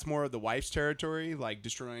that. That's more of the wife's territory, like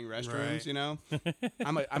destroying restrooms. Right. You know,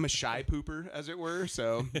 I'm a shy pooper, as it were.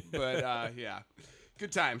 So, but yeah,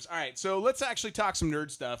 good times. All right, so let's actually talk some nerd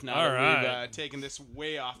stuff now All that right. we've taken this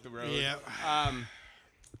way off the road. Yeah.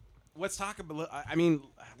 Let's talk about. I mean,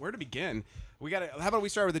 where to begin? We got. How about we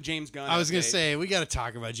start with the James Gunn? I was gonna update? say we got to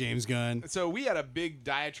talk about James Gunn. So we had a big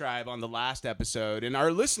diatribe on the last episode, and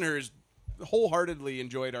our listeners wholeheartedly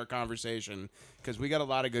enjoyed our conversation because we got a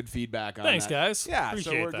lot of good feedback on Thanks, that. guys. Yeah, so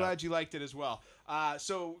Appreciate we're that. glad you liked it as well.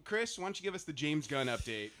 So, Chris, why don't you give us the James Gunn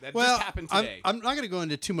update? That Well, just happened today. I'm not going to go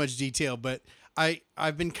into too much detail, but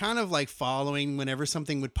I've been kind of like following whenever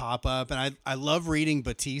something would pop up, and I love reading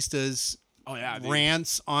Batista's Oh, yeah, dude.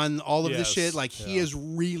 rants on all of this Yes, shit. Like he yeah. has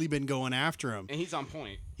really been going after him. And he's on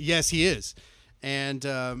point. Yes, he is. And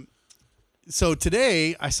so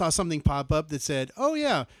today I saw something pop up that said, "Oh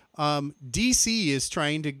yeah, DC is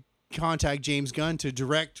trying to contact James Gunn to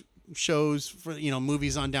direct shows for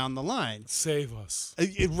movies on down the line." Save us.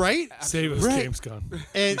 Right? Save us, Right. James Gunn.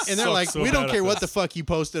 And they're Suck like, so "We don't bad care at what the this." fuck you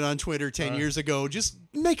posted on Twitter 10 years ago. Just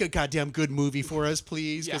make a goddamn good movie for us,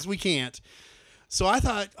 please, because Yeah. we can't." So I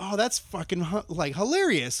thought, "Oh, that's fucking like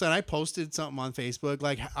hilarious." And I posted something on Facebook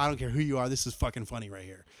like, "I don't care who you are. This is fucking funny right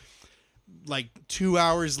here." Like 2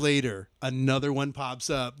 hours later, another one pops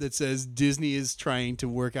up that says Disney is trying to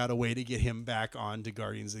work out a way to get him back on to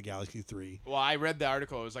Guardians of the Galaxy 3. Well, I read the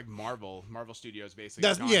article. It was like Marvel Studios basically.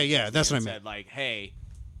 That's- gone yeah, to yeah, Disney that's what and I meant. said, like, hey,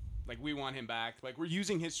 like we want him back. Like we're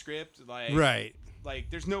using his script. Like Right. Like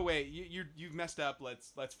there's no way you've messed up.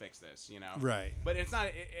 Let's fix this. You know. Right. But it's not.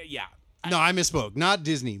 Yeah. No, I misspoke. Not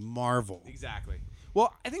Disney, Marvel. Exactly.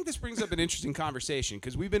 Well, I think this brings up an interesting conversation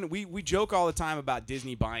because we joke all the time about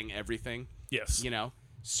Disney buying everything. Yes. You know.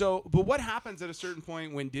 So, but what happens at a certain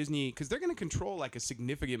point when Disney, because they're going to control like a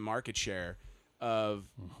significant market share of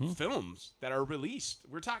films that are released.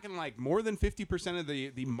 We're talking like more than 50% of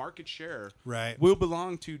the market share Right. will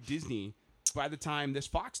belong to Disney by the time this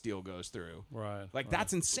Fox deal goes through. Right. Like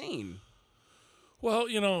that's insane. Well,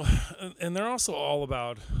 and they're also all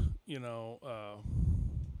about,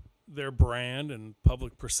 their brand and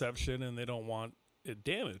public perception, and they don't want it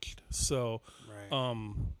damaged. So,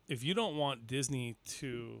 Right. if you don't want Disney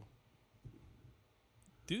to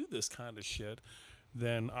do this kind of shit,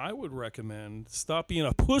 then I would recommend stop being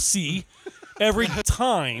a pussy every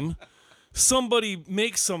time somebody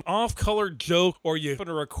makes some off-color joke or you want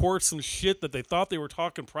to record some shit that they thought they were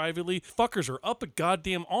talking privately. Fuckers are up at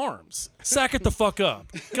goddamn arms. Sack it the fuck up.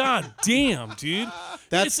 God damn, dude.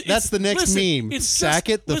 That's the next meme. Sack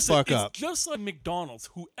it the fuck up. It's just like McDonald's,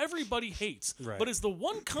 who everybody hates, Right. but is the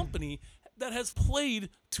one company that has played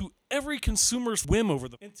to every consumer's whim over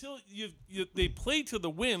them until they played to the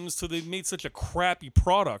whims, so they made such a crappy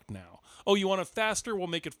product now. Oh, you want it faster? We'll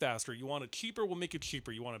make it faster. You want it cheaper? We'll make it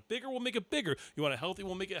cheaper. You want it bigger? We'll make it bigger. You want it healthy?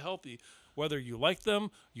 We'll make it healthy. Whether you like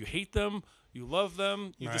them, you hate them, you love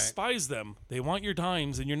them, you Right. despise them, they want your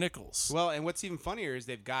dimes and your nickels. Well, and what's even funnier is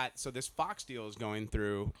they've got this Fox deal is going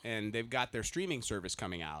through, and they've got their streaming service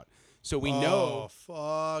coming out. So we know.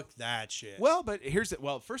 Oh, fuck that shit. Well, but here's it.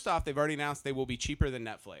 Well, first off, they've already announced they will be cheaper than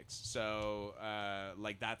Netflix. So,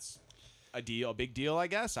 like that's a big deal, I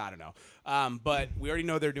guess. I don't know. But we already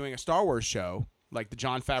know they're doing a Star Wars show, like the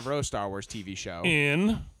Jon Favreau Star Wars TV show.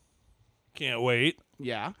 Can't wait.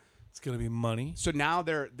 Yeah. It's gonna be money. So now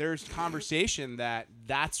there's conversation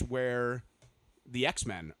that's where the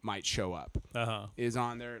X-Men might show up. Is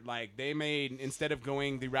on there. Like they made, instead of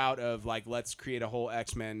going the route of like let's create a whole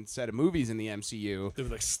X-Men set of movies in the MCU. They were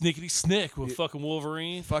like snickety snick with fucking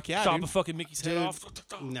Wolverine. Fuck yeah, Chop dude. a fucking Mickey's head Dude. off.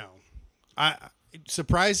 No.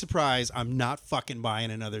 Surprise, I'm not fucking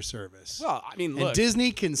buying another service. Well, I mean, and look,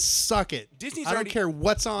 Disney can suck it. Disney's I don't already- care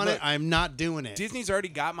what's on look, it. I'm not doing it. Disney's already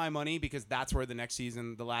got my money because that's where the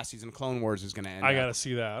last season of Clone Wars is going to end. I up. gotta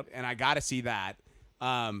see that. and I got to see that.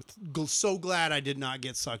 So glad I did not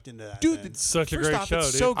get sucked into that. Dude, then. it's Such a first great off, show,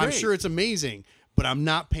 it's dude. so great. I'm sure it's amazing, but I'm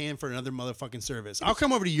not paying for another motherfucking service. I'll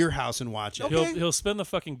come over to your house and watch it. Okay. He'll spend the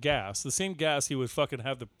fucking gas, the same gas he would fucking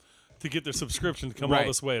have to get their subscription to come all Right.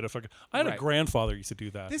 this way to fucking. I had a Right. grandfather used to do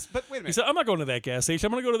that. But wait a He minute. said, "I'm not going to that gas station.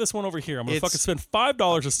 I'm going to go to this one over here. I'm going to It's- fucking spend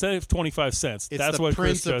 $5 to save 25 cents." It's That's the what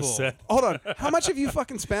principle. Chris just said. Hold on. How much have you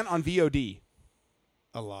fucking spent on VOD?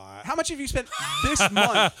 A lot. How much have you spent this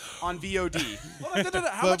month on VOD? Hold on,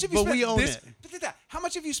 How much have you but spent we own this? it. How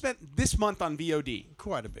much have you spent this month on VOD?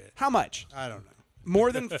 Quite a bit. How much? I don't know.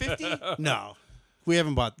 More than 50? No, we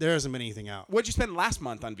haven't bought. There hasn't been anything out. What'd you spend last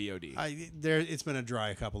month on VOD? It's been a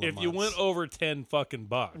dry couple of If months. you went over 10 fucking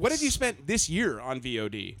bucks, What have you spent this year on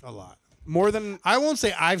VOD? a lot. More than. I won't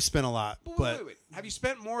say I've spent a lot, but Wait. Have you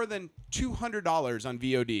spent more than $200 on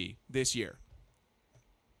VOD this year?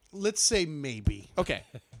 let's say maybe. Okay.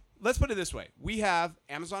 Let's put it this way. We have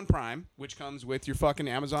Amazon Prime, which comes with your fucking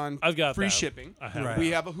Amazon I've got free that. shipping. I have Right. We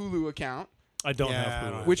have a Hulu account, I don't Yeah, I have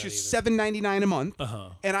don't Hulu. have which that is either. $7.99 a month,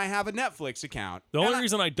 and I have a Netflix account. The And only I-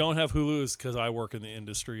 reason I don't have Hulu is because I work in the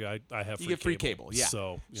industry. I have free you get free cable, yeah.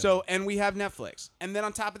 So, and we have Netflix, and then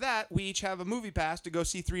on top of that, we each have a movie pass to go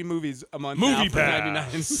see 3 movies a month. Movie now for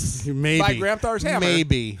pass. 99. Maybe. By Gramthar's Hammer.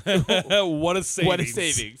 Maybe. what a savings! What a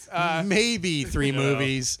savings! Maybe 3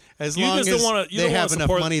 movies, as You long just as don't wanna- you they don't wanna have enough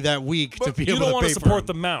support- money that week to be You able don't to want pay to for support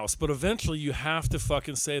them. the mouse, but eventually you have to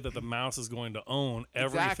fucking say that the mouse is going to own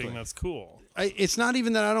everything Exactly. that's cool. It's not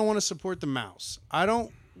even that I don't want to support the mouse. I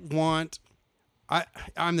don't want.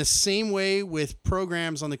 I'm the same way with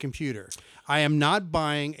programs on the computer. I am not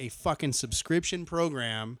buying a fucking subscription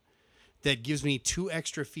program that gives me 2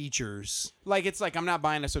 extra features. It's like I'm not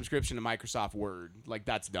buying a subscription to Microsoft Word. Like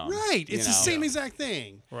that's dumb. Right. you It's the know? same exact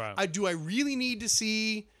thing. Right. Do I really need to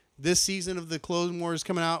see this season of the Clone Wars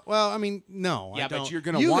coming out? Well, I mean, no. Yeah, I don't. but you're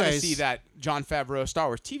going to You want to guys- see that Jon Favreau Star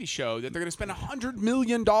Wars TV show that they're going to spend $100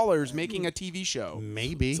 million making a TV show.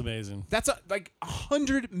 Maybe. It's amazing. That's like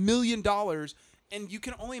 $100 million. And you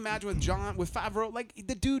can only imagine with Favreau, like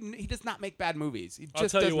the dude, he does not make bad movies. He I'll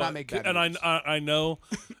just tell does you not what, make bad and movies. I know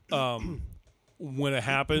when it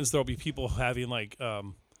happens, there'll be people having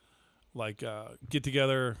get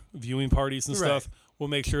together viewing parties and Right. stuff. We'll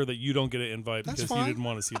make sure that you don't get an invite That's because fine. you didn't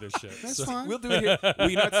want to see this shit. That's So- fine. We'll do it here. Well,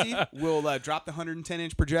 you know what, Steve? We'll drop the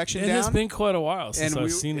 110-inch projection It down. has been quite a while since And I've we-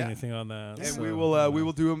 seen yeah. anything on that. and so, we will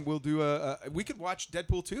we'll do we could watch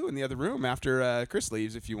Deadpool 2 in the other room after Chris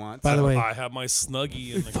leaves if you want. By the way, I have my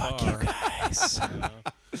Snuggie in the car.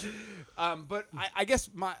 But I guess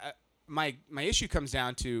my issue comes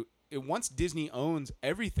down to once Disney owns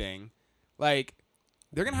everything, like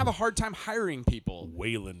they're gonna have a hard time hiring people.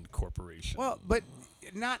 Wayland Corporation. Well, but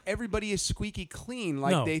not everybody is squeaky clean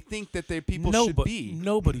like No. they think that their people should be.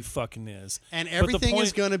 Nobody fucking is. and But the everything is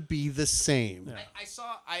point- going to be the same.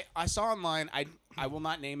 I saw online. I will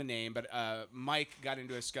not name a name, but Mike got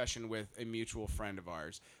into a discussion with a mutual friend of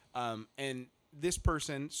ours, and this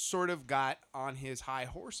person sort of got on his high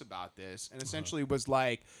horse about this, and essentially was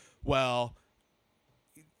like, "Well,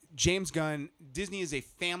 James Gunn, Disney is a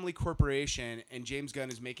family corporation, and James Gunn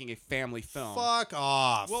is making a family film." Fuck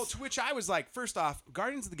off. Well, to which I was like, first off,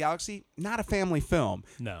 Guardians of the Galaxy, not a family film.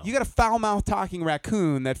 No. You got a foul-mouthed talking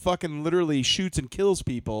raccoon that fucking literally shoots and kills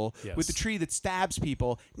people Yes. with a tree that stabs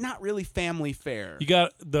people. Not really family fare. You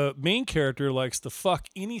got the main character likes to fuck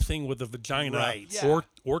anything with a vagina Right. Yeah.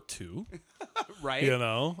 or two. right? You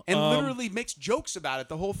know, And literally makes jokes about it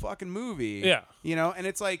the whole fucking movie. Yeah. You know, and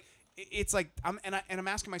it's like I'm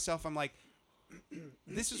asking myself, I'm like,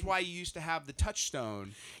 this is why you used to have the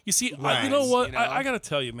touchstone. You see, Right. you know what? You know? I got to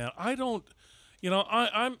tell you, man. I don't. You know,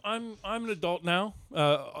 I'm an adult now,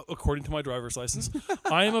 according to my driver's license.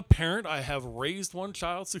 I am a parent. I have raised one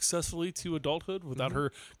child successfully to adulthood without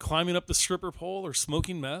her climbing up the stripper pole or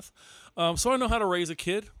smoking meth. So I know how to raise a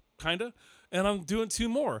kid, kinda, and I'm doing 2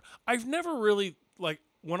 more. I've never really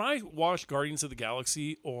when I watch Guardians of the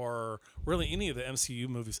Galaxy or really any of the MCU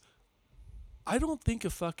movies. I don't think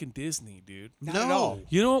of fucking Disney, dude. Not at all.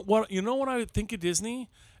 You know what? You know what I think of Disney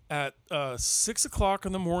at 6 o'clock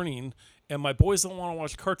in the morning, and my boys don't want to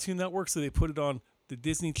watch Cartoon Network, so they put it on the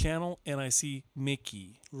Disney Channel, and I see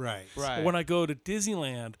Mickey. right. Right. When I go to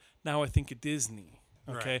Disneyland, now I think of Disney.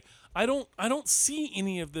 Okay, I don't see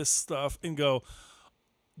any of this stuff and go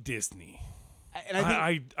Disney. And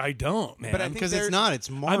I think, I don't, man. But I think Because there- it's not. It's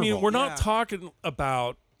Marvel. I mean, we're Yeah. not talking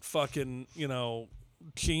about fucking,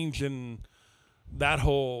 changing that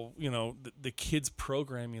whole, the kids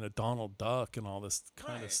programming a Donald Duck and all this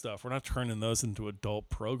kind of stuff. We're not turning those into adult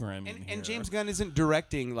programming. and here. James Gunn isn't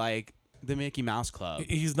directing like the Mickey Mouse Club.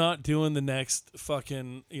 He's not doing the next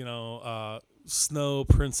fucking, Snow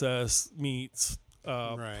Princess meets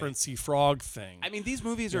Right. Princey Frog thing. I mean, these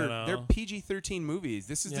movies are they're PG-13 movies.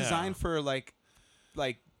 This is designed for like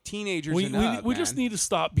teenagers and up, we just man. need to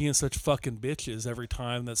stop being such fucking bitches every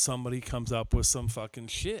time that somebody comes up with some fucking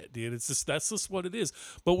shit, dude. It's just that's just what it is.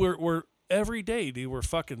 But we're every day, dude. We're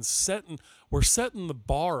fucking setting the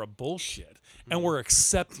bar of bullshit, and we're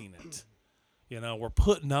accepting it. You know, we're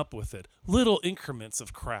putting up with it. Little increments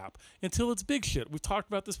of crap until it's big shit. We've talked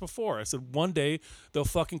about this before. I said one day they'll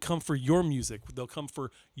fucking come for your music. They'll come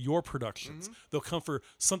for your productions. They'll come for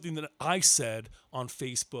something that I said on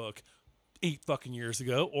Facebook 8 fucking years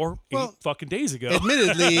ago or 8 fucking days ago.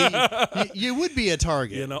 Admittedly, you would be a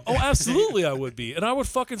target. You know, oh, absolutely I would be. And I would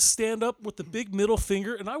fucking stand up with the big middle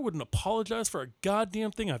finger and I wouldn't apologize for a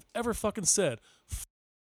goddamn thing I've ever fucking said.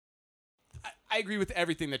 I agree with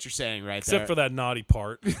everything that you're saying right Except there. for that naughty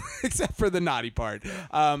part. Except for the naughty part.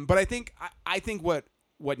 But I think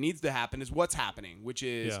what needs to happen is what's happening, which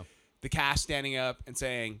is the cast standing up and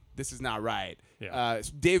saying, this is not right. Yeah.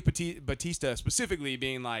 Dave Bautista specifically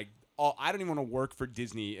being like, I don't even want to work for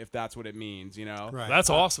Disney if that's what it means, you know? Right. That's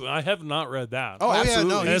awesome. I have not read that. Oh, absolutely.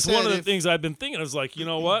 Yeah, no, and he it's one said of the things I've been thinking. I was like, you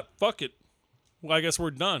know what? Fuck it. Well, I guess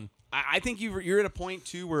we're done. I think you're at a point,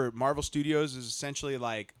 too, where Marvel Studios is essentially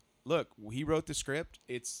like, look, he wrote the script.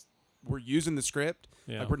 We're using the script.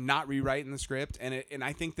 Yeah. Like, we're not rewriting the script. And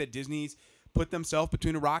I think that Disney's put themselves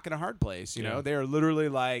between a rock and a hard place. You know, they are literally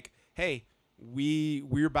like, hey,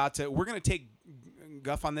 we're going to take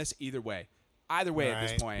guff on this either way. Either way at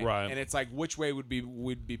this point. Right. And it's like, which way would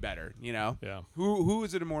be better, you know? Yeah. Who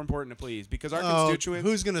is it more important to please? Because our constituents.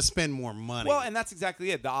 Who's going to spend more money? Well, and that's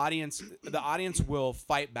exactly it. The audience will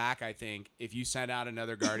fight back, I think, if you send out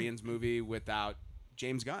another Guardians movie without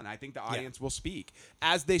James Gunn. I think the audience will speak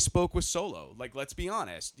as they spoke with Solo. Like, let's be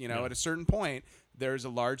honest, you know, at a certain point, there's a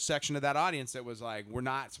large section of that audience that was like, we're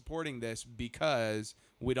not supporting this because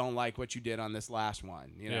we don't like what you did on this last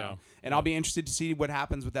one, you know? Yeah. And I'll be interested to see what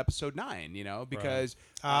happens with episode 9, you know, because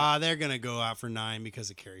they're going to go out for 9 because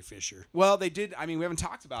of Carrie Fisher. well, they did. I mean, we haven't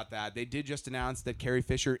talked about that. They did just announce that Carrie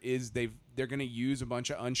Fisher they're going to use a bunch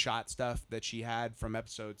of unshot stuff that she had from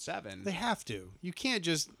episode 7. They have to. You can't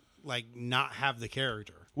just not have the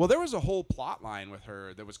character. Well, there was a whole plot line with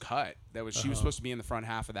her that was cut. She was supposed to be in the front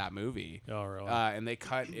half of that movie. Oh, really? And they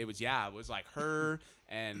cut. It was like her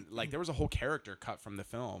and like there was a whole character cut from the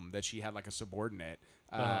film that she had like a subordinate.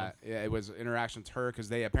 It was interaction with her because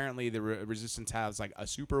they apparently the Resistance has like a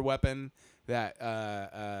super weapon that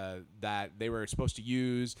that they were supposed to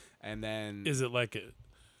use, and then Is it like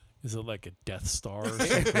a Death Star or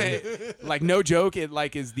something? like no joke, it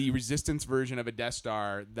like is the Resistance version of a Death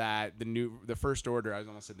Star that the First Order, I was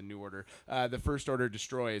almost said the New Order, the First Order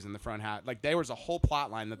destroys in the front half. Like there was a whole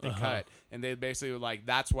plot line that they cut, and they basically were like,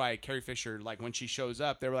 that's why Carrie Fisher, like when she shows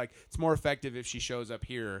up, they were like, it's more effective if she shows up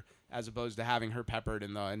here as opposed to having her peppered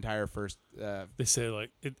in the entire first. They say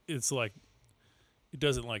like it's like it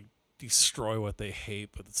doesn't like destroy what they hate,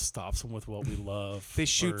 but it stops them with what we love. They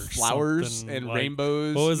shoot or flowers something and like,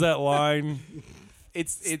 rainbows. What was that line?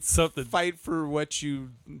 It's something. Fight for what you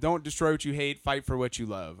don't destroy what you hate. Fight for what you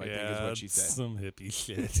love. I think is what she it's said. Some hippie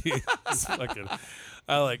shit. Dude. It's fucking,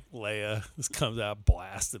 I like Leia. This comes out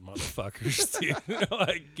blasted motherfuckers. Dude.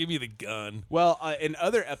 Like, give me the gun. Well, in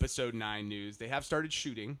other episode 9 news, they have started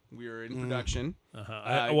shooting. We are in production.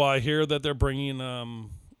 I hear that they're bringing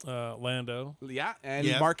Lando. Yeah, and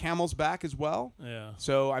Yeah. Mark Hamill's back as well. Yeah.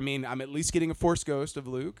 So I mean, I'm at least getting a Force Ghost of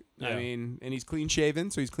Luke. I Yeah. mean, and he's clean shaven,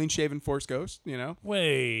 so he's clean shaven Force Ghost. You know,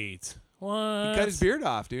 Wait. What? he cut his beard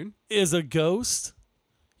off, dude. Is a ghost?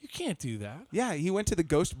 You can't do that. Yeah, he went to the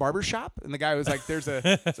Ghost barber shop, and the guy was like, "There's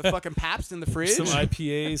a fucking Pabst in the fridge." Some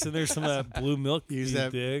IPAs and there's some of that blue milk. Use you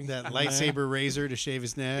that dig. lightsaber razor to shave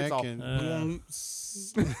his neck. It's all And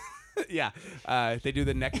yeah, they do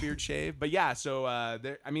the neck beard shave, but yeah. So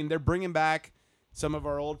they're bringing back some of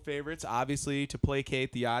our old favorites, obviously, to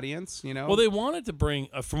placate the audience. You know, Well, they wanted to bring,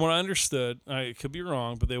 from what I understood, I could be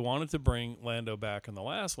wrong, but they wanted to bring Lando back in the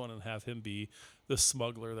last one and have him be the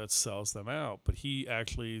smuggler that sells them out. But he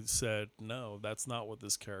actually said, no, that's not what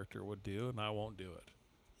this character would do, and I won't do it.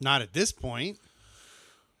 not at this point.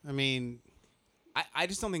 I mean, I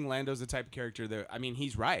just don't think Lando's the type of character that. I mean,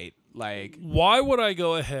 he's right. Like, Why would I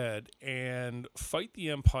go ahead and fight the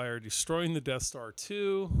Empire, destroying the Death Star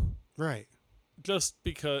 2, right. just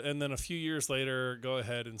because, and then a few years later, go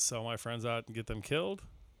ahead and sell my friends out and get them killed?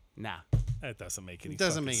 nah. That doesn't make any It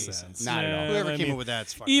doesn't fucking make any sense. sense. Not at all. Whoever came up with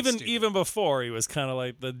that's fucking stupid. even before he was kind of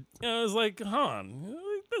like it was like Han.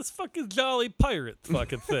 It this fucking jolly pirate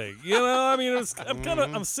fucking thing. You know, I mean,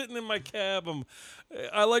 I'm sitting in my cab.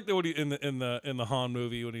 I like the when he in the Han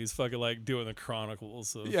movie when he's fucking like doing the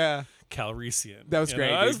chronicles of Calrissian. That was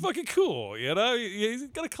great. It was fucking cool. You know, he's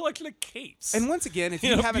got a collection of capes. And once again, if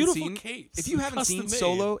you haven't seen custom-made.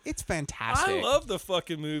 Solo, it's fantastic. I love the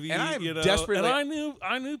fucking movie, and I'm desperately. And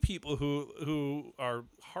I knew people who are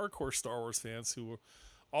hardcore Star Wars fans who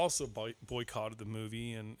also boycotted the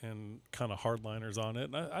movie and kind of hardliners on it.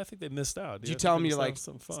 And I think they missed out. Did you tell them you like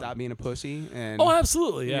stop being a pussy? And oh,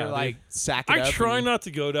 absolutely, yeah. You're like sack it up. I try not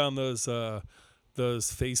to go down those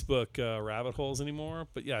Facebook rabbit holes anymore.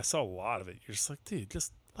 But yeah, I saw a lot of it. You're just like, dude,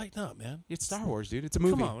 just lighten up, man. It's Star Wars, dude. It's a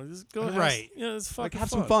movie. Come on, just go right. Yeah, it's fucking have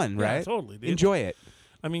some fun, right? Yeah, totally, dude. Enjoy it.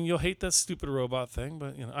 I mean, you'll hate that stupid robot thing,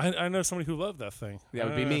 but I know somebody who loved that thing. That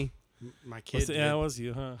would be me. My kid. Yeah, it was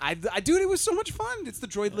you, huh? Dude, it was so much fun. It's the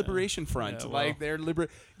Droid Liberation Front. Yeah, well, like they're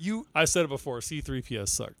I said it before. C-3PO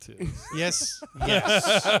sucked too. Yes. I'm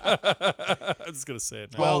just gonna say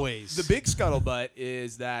it now. Well, always. The big scuttlebutt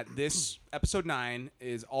is that this episode 9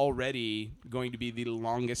 is already going to be the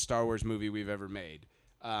longest Star Wars movie we've ever made.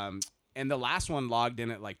 And the last one logged in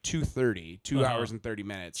at like 2:30, 2 hours and 30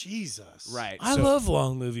 minutes. Jesus. Right. I love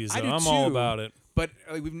long movies, though. I'm all about it. But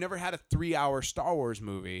we've never had a 3-hour Star Wars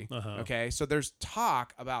movie. Okay, so there's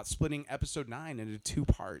talk about splitting episode 9 into 2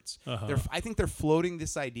 parts. I think they're floating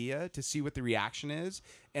this idea to see what the reaction is,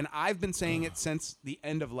 and I've been saying it since the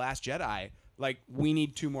end of Last Jedi. Like, we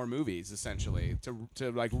need 2 more movies essentially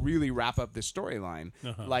to like really wrap up this storyline.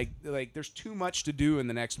 Like there's too much to do in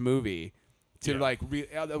the next movie.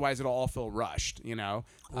 Otherwise it'll all feel rushed, you know.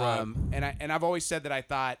 Right. And I've always said that I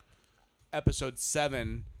thought episode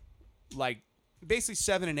 7, like basically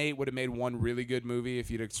 7 and 8 would have made one really good movie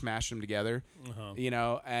if you'd have smashed them together, you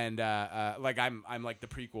know. And like I'm like the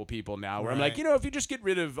prequel people now, where I'm like, you know, if you just get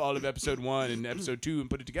rid of all of episode 1 and episode 2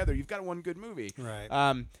 and put it together, you've got one good movie.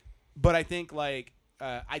 Right. But I think like.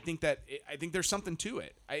 I think there's something to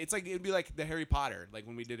it. It's like it'd be like the Harry Potter, like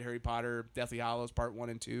when we did Harry Potter, Deathly Hallows Part 1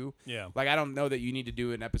 and 2. Yeah. Like I don't know that you need to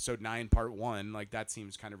do an episode 9 Part 1. Like that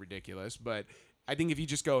seems kind of ridiculous. But I think if you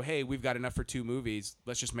just go, hey, we've got enough for 2 movies,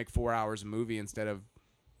 let's just make 4 hours a movie instead of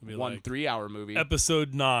one like 3-hour movie.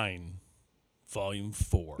 Episode 9, Volume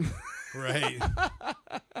 4. Right.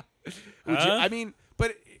 I mean,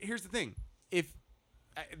 but here's the thing: if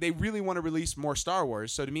they really want to release more Star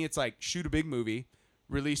Wars, so to me, it's like shoot a big movie.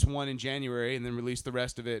 Release 1 in January and then release the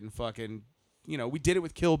rest of it and fucking, you know, we did it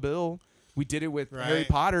with Kill Bill. We did it with Harry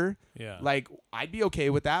Potter. Yeah. Like, I'd be okay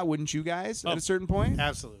with that, wouldn't you guys, at a certain point?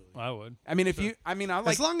 Absolutely. I would. I mean, I like.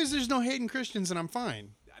 As long as there's no Hayden Christensen, I'm fine.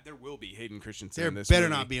 There will be Hayden Christensen There in this better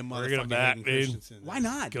movie. not be a gonna motherfucking back, Hayden dude. Christensen. Why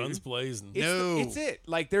not, Guns dude? blazing. It's it.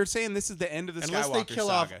 Like, they're saying this is the end of the Unless Skywalker they kill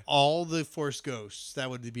saga. off all the Force ghosts, that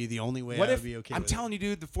would be the only way I would be okay I'm with telling you,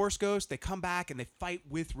 dude, the Force Ghosts, they come back and they fight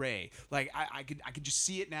with Rey. Like, I could just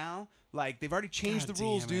see it now. Like, they've already changed God the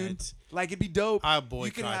rules, damn dude. it. Like, it'd be dope. I'll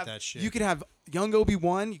boycott that shit. You could have young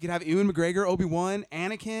Obi-Wan. You could have Ewan McGregor, Obi-Wan,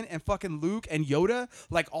 Anakin, and fucking Luke and Yoda,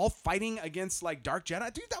 like, all fighting against, like, Dark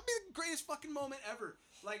Jedi. Dude, that would be the greatest fucking moment ever.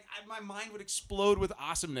 Like, my mind would explode with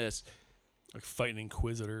awesomeness. Like fighting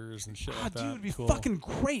Inquisitors and shit like that. Dude, it'd be Cool. fucking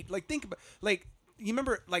great. Like, think about, like, you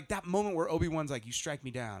remember, like, that moment where Obi-Wan's like, you strike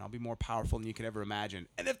me down, I'll be more powerful than you could ever imagine.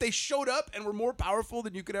 And if they showed up and were more powerful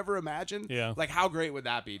than you could ever imagine, like, how great would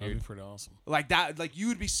that be, dude? That'd be pretty awesome. Like, that, like, you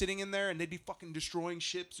would be sitting in there and they'd be fucking destroying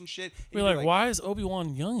ships and shit. And Be you'd like, why is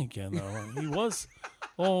Obi-Wan young again, though? Like, he was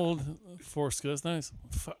old. Force Ghost. Nice.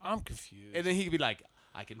 I'm confused. And then he'd be like,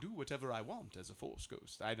 I can do whatever I want as a Force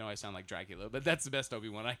Ghost. I know I sound like Dracula, but that's the best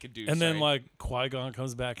Obi-Wan I could do. And then, sorry. like, Qui-Gon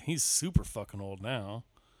comes back, and he's super fucking old now.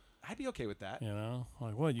 I'd be okay with that. You know?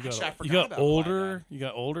 Like, what? You Actually, I got forgot about older? Qui-Gon. You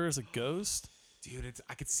got older as a ghost? Dude,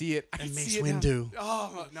 I could see it. I could And Mace see it Windu. now.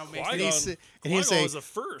 Oh, no, Mace And he's- Windu. and he'd Qui-Gon say, was the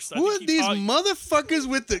first. I Who think are he these taught- motherfuckers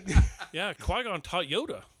with the... Yeah, Qui-Gon taught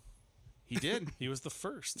Yoda. He did. He was the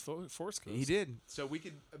first Force Ghost. He did. So we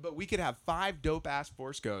could have 5 dope-ass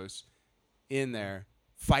Force Ghosts in there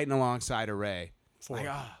fighting alongside a Rey. 4.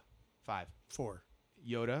 Like, 5. 4.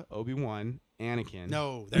 Yoda, Obi-Wan, Anakin.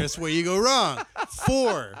 No, that's where you go wrong.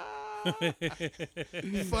 4. Fuck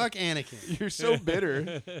Anakin. You're so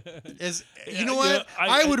bitter. You know what?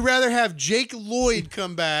 I would rather have Jake Lloyd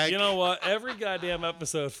come back. You know what? Every goddamn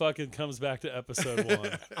episode fucking comes back to episode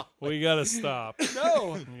 1. We gotta stop.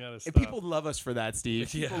 No. We gotta stop. And people love us for that, Steve.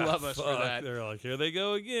 People Yeah, love us for fuck. that. They're like, here they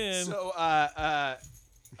go again. So,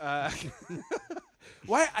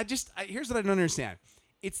 why? Here's what I don't understand.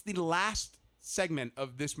 It's the last segment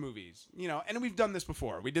of this movie's, you know, and we've done this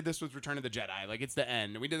before. We did this with Return of the Jedi. Like, it's the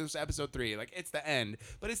end. We did this with episode 3. Like, it's the end.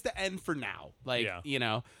 But it's the end for now. Like, Yeah. you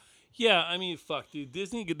know, Yeah, I mean, fuck, dude.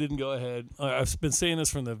 Disney didn't go ahead. I've been saying this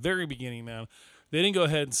from the very beginning, man. They didn't go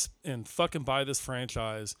ahead and fucking buy this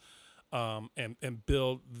franchise and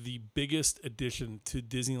build the biggest addition to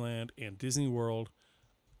Disneyland and Disney World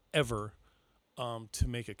ever to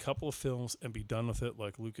make a couple of films and be done with it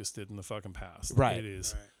like Lucas did in the fucking past. Right. It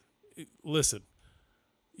is. Right. Listen,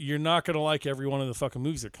 you're not going to like every one of the fucking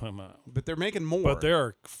movies that come out. But they're making more. But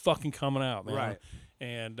they're fucking coming out, man. Right.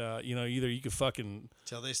 And, either you could fucking...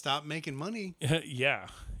 Till they stop making money. yeah,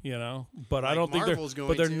 But Like I don't think Marvel's they're... going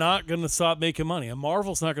But they're to. not going to stop making money. And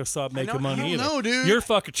Marvel's not going to stop making money either. know, dude. You're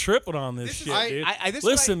fucking tripping on this shit, dude.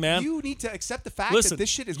 Listen, man. You need to accept the fact Listen, that this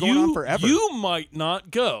shit is going on forever. You might not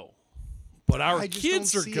go, but our I just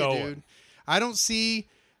kids don't are see going. It, dude. I don't see...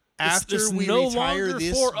 It's After we no retire longer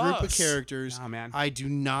this for group of us. characters, Nah, man. I do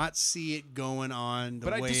not see it going on the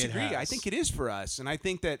But way I disagree. it has. I think it is for us, and I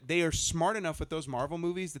think that they are smart enough with those Marvel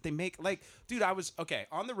movies that they make. Like, dude, I was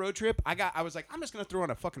on the road trip. I was like, I'm just gonna throw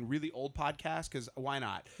on a fucking really old podcast because why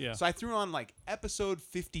not? Yeah. So I threw on like episode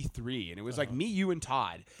 53, and it was like me, you, and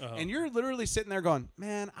Todd, and you're literally sitting there going,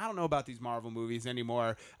 man, I don't know about these Marvel movies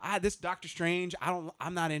anymore. This Doctor Strange,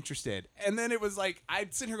 I'm not interested. And then it was like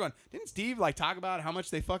I'd sit here going, didn't Steve like talk about how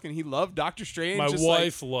much he loved Doctor Strange? My Just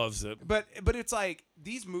wife loves it. But it's like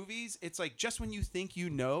these movies. It's like just when you think you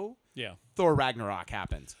know, Yeah. Thor Ragnarok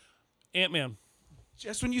happens. Ant-Man.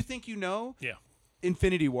 Just when you think you know, Yeah.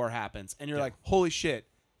 Infinity War happens, and you're like, holy shit,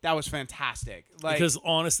 that was fantastic. Like, Because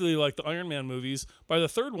honestly, like the Iron Man movies, by the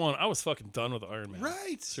third one, I was fucking done with the Iron Man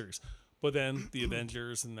Right. series. But then the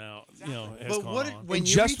Avengers, and now it has But gone what on. when And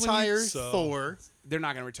you just when you- retire so- Thor, they're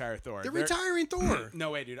not gonna retire Thor. they're retiring Thor.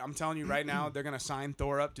 No way, dude. I'm telling you right now, they're gonna sign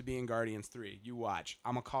Thor up to be in Guardians 3. You watch.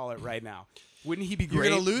 I'm gonna call it right now. Wouldn't he be You're great?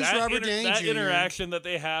 gonna lose Robert Downey that Jr. interaction that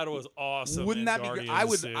they had was awesome. Wouldn't in that be great? I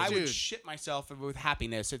Guardians, would dude. Dude. shit myself with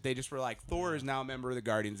happiness if they just were like, Thor is now a member of the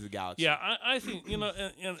Guardians of the Galaxy. Yeah, I think and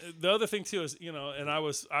the other thing too is and I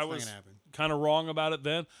was gonna happen. kind of wrong about it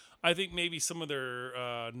then. I think maybe some of their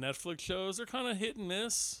Netflix shows are kind of hit and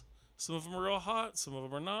miss. Some of them are real hot, some of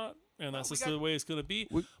them are not, and that's just the way it's going to be.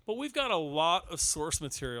 But we've got a lot of source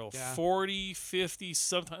material, 40, 50,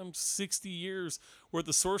 sometimes 60 years worth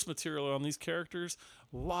of source material on these characters.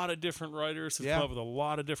 A lot of different writers have come up with a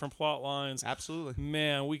lot of different plot lines. Absolutely.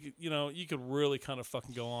 Man, we could, you could really kind of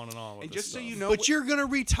fucking go on and on with And this just so stuff. you know, But you're gonna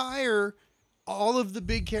retire all of the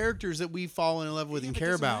big characters that we've fallen in love with and but it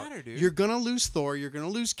care doesn't about. matter, dude. You're gonna lose Thor. You're gonna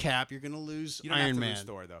lose Cap. You're gonna lose you don't Iron have to Man. lose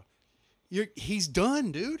Thor though. He's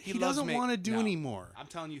done, dude. He loves doesn't want to do no. anymore. I'm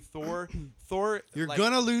telling you, Thor. You're like,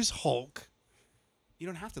 gonna lose Hulk. You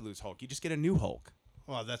don't have to lose Hulk. You just get a new Hulk.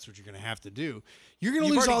 Well, that's what you're gonna have to do. You're gonna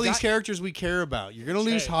You've lose already all these got- characters we care about. You're gonna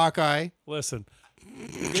lose Hey. Hawkeye. Listen,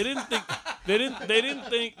 they didn't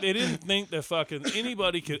think that fucking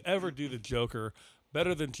anybody could ever do the Joker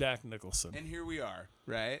better than Jack Nicholson. And here we are,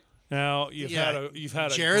 right? Now you've had a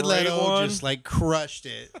Jared great Leto one, just like crushed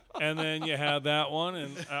it. and then you had that one,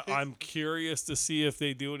 and I'm curious to see if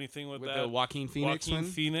they do anything with, With that the Joaquin Phoenix Joaquin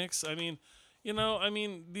one? Phoenix. I mean,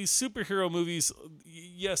 these superhero movies,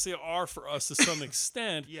 yes, they are for us to some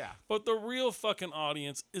extent. Yeah. But the real fucking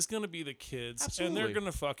audience is going to be the kids, and Absolutely. they're going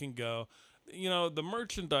to fucking go. The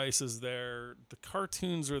merchandise is there, the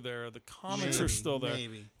cartoons are there, the comics are still there.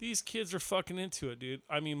 maybe. These kids are fucking into it, dude.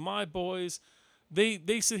 I mean, my boys, they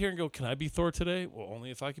sit here and go, "Can I be Thor today?" Well,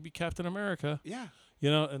 only if I could be Captain America. Yeah.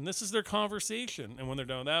 And this is their conversation. And when they're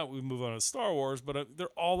done with that, we move on to Star Wars, but they're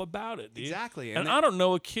all about it, dude. Exactly. And I don't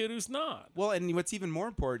know a kid who's not. Well, and what's even more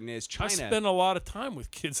important is China. I spend a lot of time with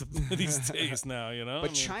kids these days now,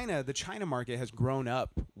 But the China market has grown up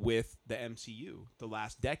with the MCU the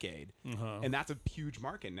last decade, and that's a huge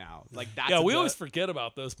market now. Like that's we always forget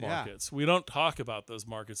about those Yeah. markets. We don't talk about those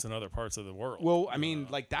markets in other parts of the world. Well, I mean,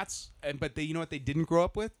 like but you know what they didn't grow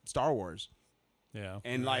up with? Star Wars. yeah.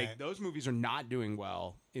 And Right. like those movies are not doing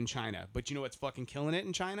well in China. But you know what's fucking killing it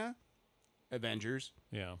in China? Avengers,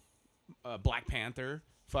 Yeah. Black Panther,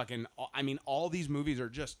 all these movies are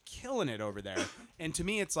just killing it over there. And to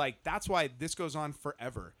me, it's like that's why this goes on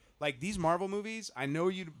forever. Like these Marvel movies, I know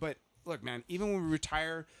you, but look, man, even when we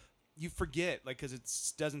retire, you forget, like, because it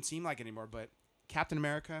doesn't seem like it anymore. But Captain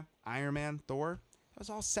America, Iron Man, Thor, that was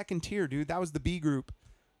all second tier, dude. That was the B group.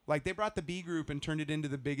 Like they brought the B group and turned it into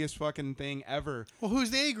the biggest fucking thing ever. Well,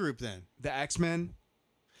 who's the A group then? The X-Men.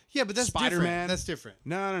 Yeah, but that's Spider-Man. different. That's different.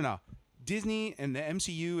 No. Disney and the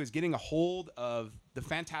MCU is getting a hold of the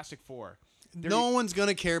Fantastic Four. No one's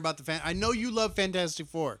gonna care about the I know you love Fantastic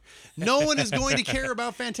Four. No one is going to care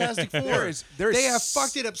about Fantastic Four. There's they have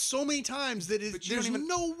fucked it up so many times that But you there's don't even-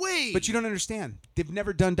 no way. But you don't understand. They've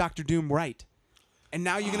never done Doctor Doom right. And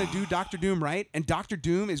now you're going to do Doctor Doom right, and Doctor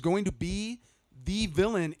Doom is going to be the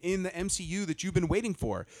villain in the MCU that you've been waiting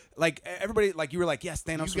for. Like everybody, like you were like, yes,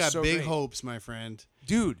 Thanos was You got so big great. hopes, my friend.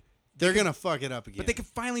 Dude. They're gonna fuck it up again. But they can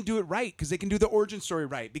finally do it right because they can do the origin story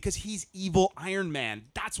right because he's evil Iron Man.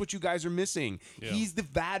 That's what you guys are missing. Yeah. He's the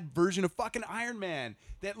bad version of fucking Iron Man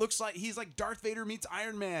that looks like he's like Darth Vader meets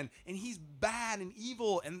Iron Man, and he's bad and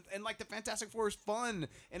evil, and like the Fantastic Four is fun,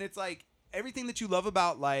 and it's like everything that you love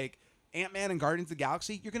about like Ant-Man and Guardians of the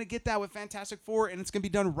Galaxy, you're gonna get that with Fantastic Four, and it's gonna be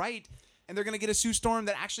done right. And they're gonna get a Sue Storm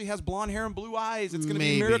that actually has blonde hair and blue eyes. It's gonna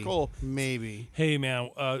be a miracle. Maybe. Hey man,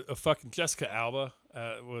 fucking Jessica Alba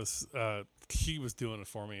she was doing it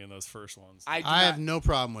for me in those first ones. I have no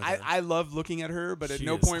problem with her. I love looking at her, but at She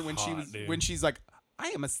no is point when hot, dude. she's like, I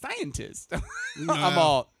am a scientist. I'm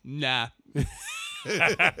all, nah.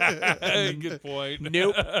 Good point.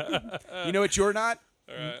 Nope. You know what you're not?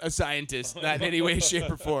 A scientist. Not in any way, shape,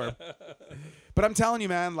 or form. But I'm telling you,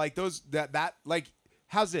 man, like those that like,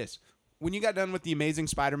 how's this? When you got done with the Amazing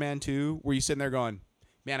Spider-Man 2, were you sitting there going,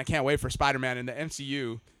 man, I can't wait for Spider-Man in the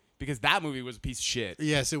MCU because that movie was a piece of shit.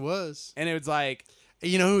 Yes, it was. And it was like,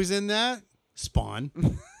 You know who's in that? Spawn.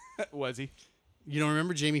 was he? You don't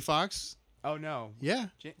remember Jamie Foxx? Oh no. Yeah.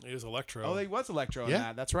 It was Electro. Oh, he was Electro in Yeah.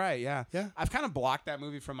 that. That's right. Yeah. Yeah. I've kind of blocked that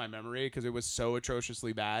movie from my memory because it was so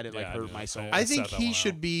atrociously bad. It like Yeah, hurt dude. my soul. I think set that he one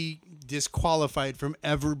should out. be disqualified from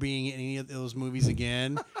ever being in any of those movies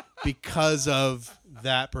again because of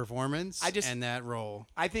that performance and that role.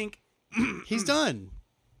 I think He's done.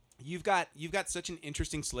 you've got such an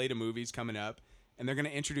interesting slate of movies coming up, and they're going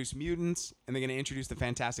to introduce mutants, and they're going to introduce the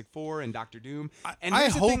Fantastic Four and Doctor Doom. And I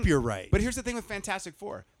here's the hope thing- you're right. But here's the thing with Fantastic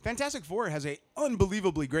Four. Fantastic Four has a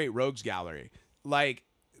unbelievably great rogues gallery. Like,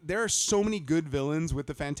 there are so many good villains with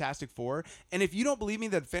the Fantastic Four, and if you don't believe me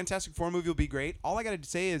that the Fantastic Four movie will be great, all I got to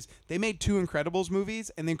say is they made 2 Incredibles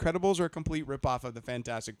movies, and the Incredibles are a complete ripoff of the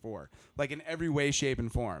Fantastic Four, like in every way, shape,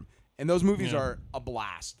 and form. And those movies are a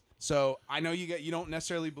blast. So I know you don't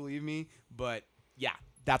necessarily believe me, but yeah,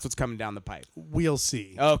 that's what's coming down the pipe. We'll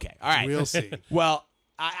see. Okay, all right. We'll see. Well,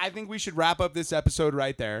 I think we should wrap up this episode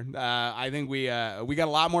right there. I think we got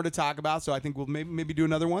a lot more to talk about, so I think we'll maybe do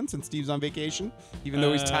another one since Steve's on vacation, even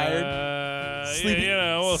though he's tired. Sleepy-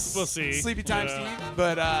 we'll see. Sleepy time, Steve.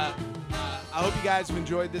 But I hope you guys have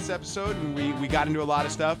enjoyed this episode, and we got into a lot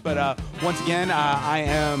of stuff. But once again, I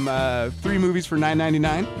am 3 movies for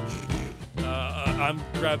 $9.99. I'm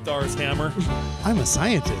Grabdar's hammer. I'm a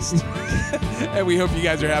scientist. And we hope you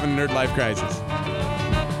guys are having a nerd life crisis.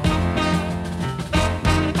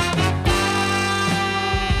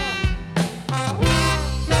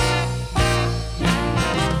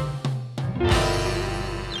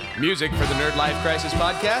 Music for the Nerd Life Crisis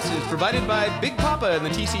podcast is provided by Big Papa and the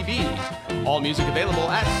TCB. All music available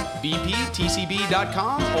at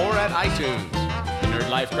bptcb.com or at iTunes. The Nerd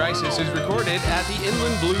Life Crisis is recorded at the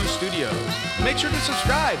Inland Blue Studios. Make sure to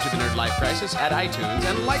subscribe to the Nerd Life Crisis at iTunes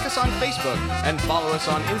and like us on Facebook and follow us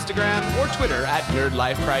on Instagram or Twitter at Nerd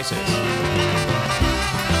Life Crisis.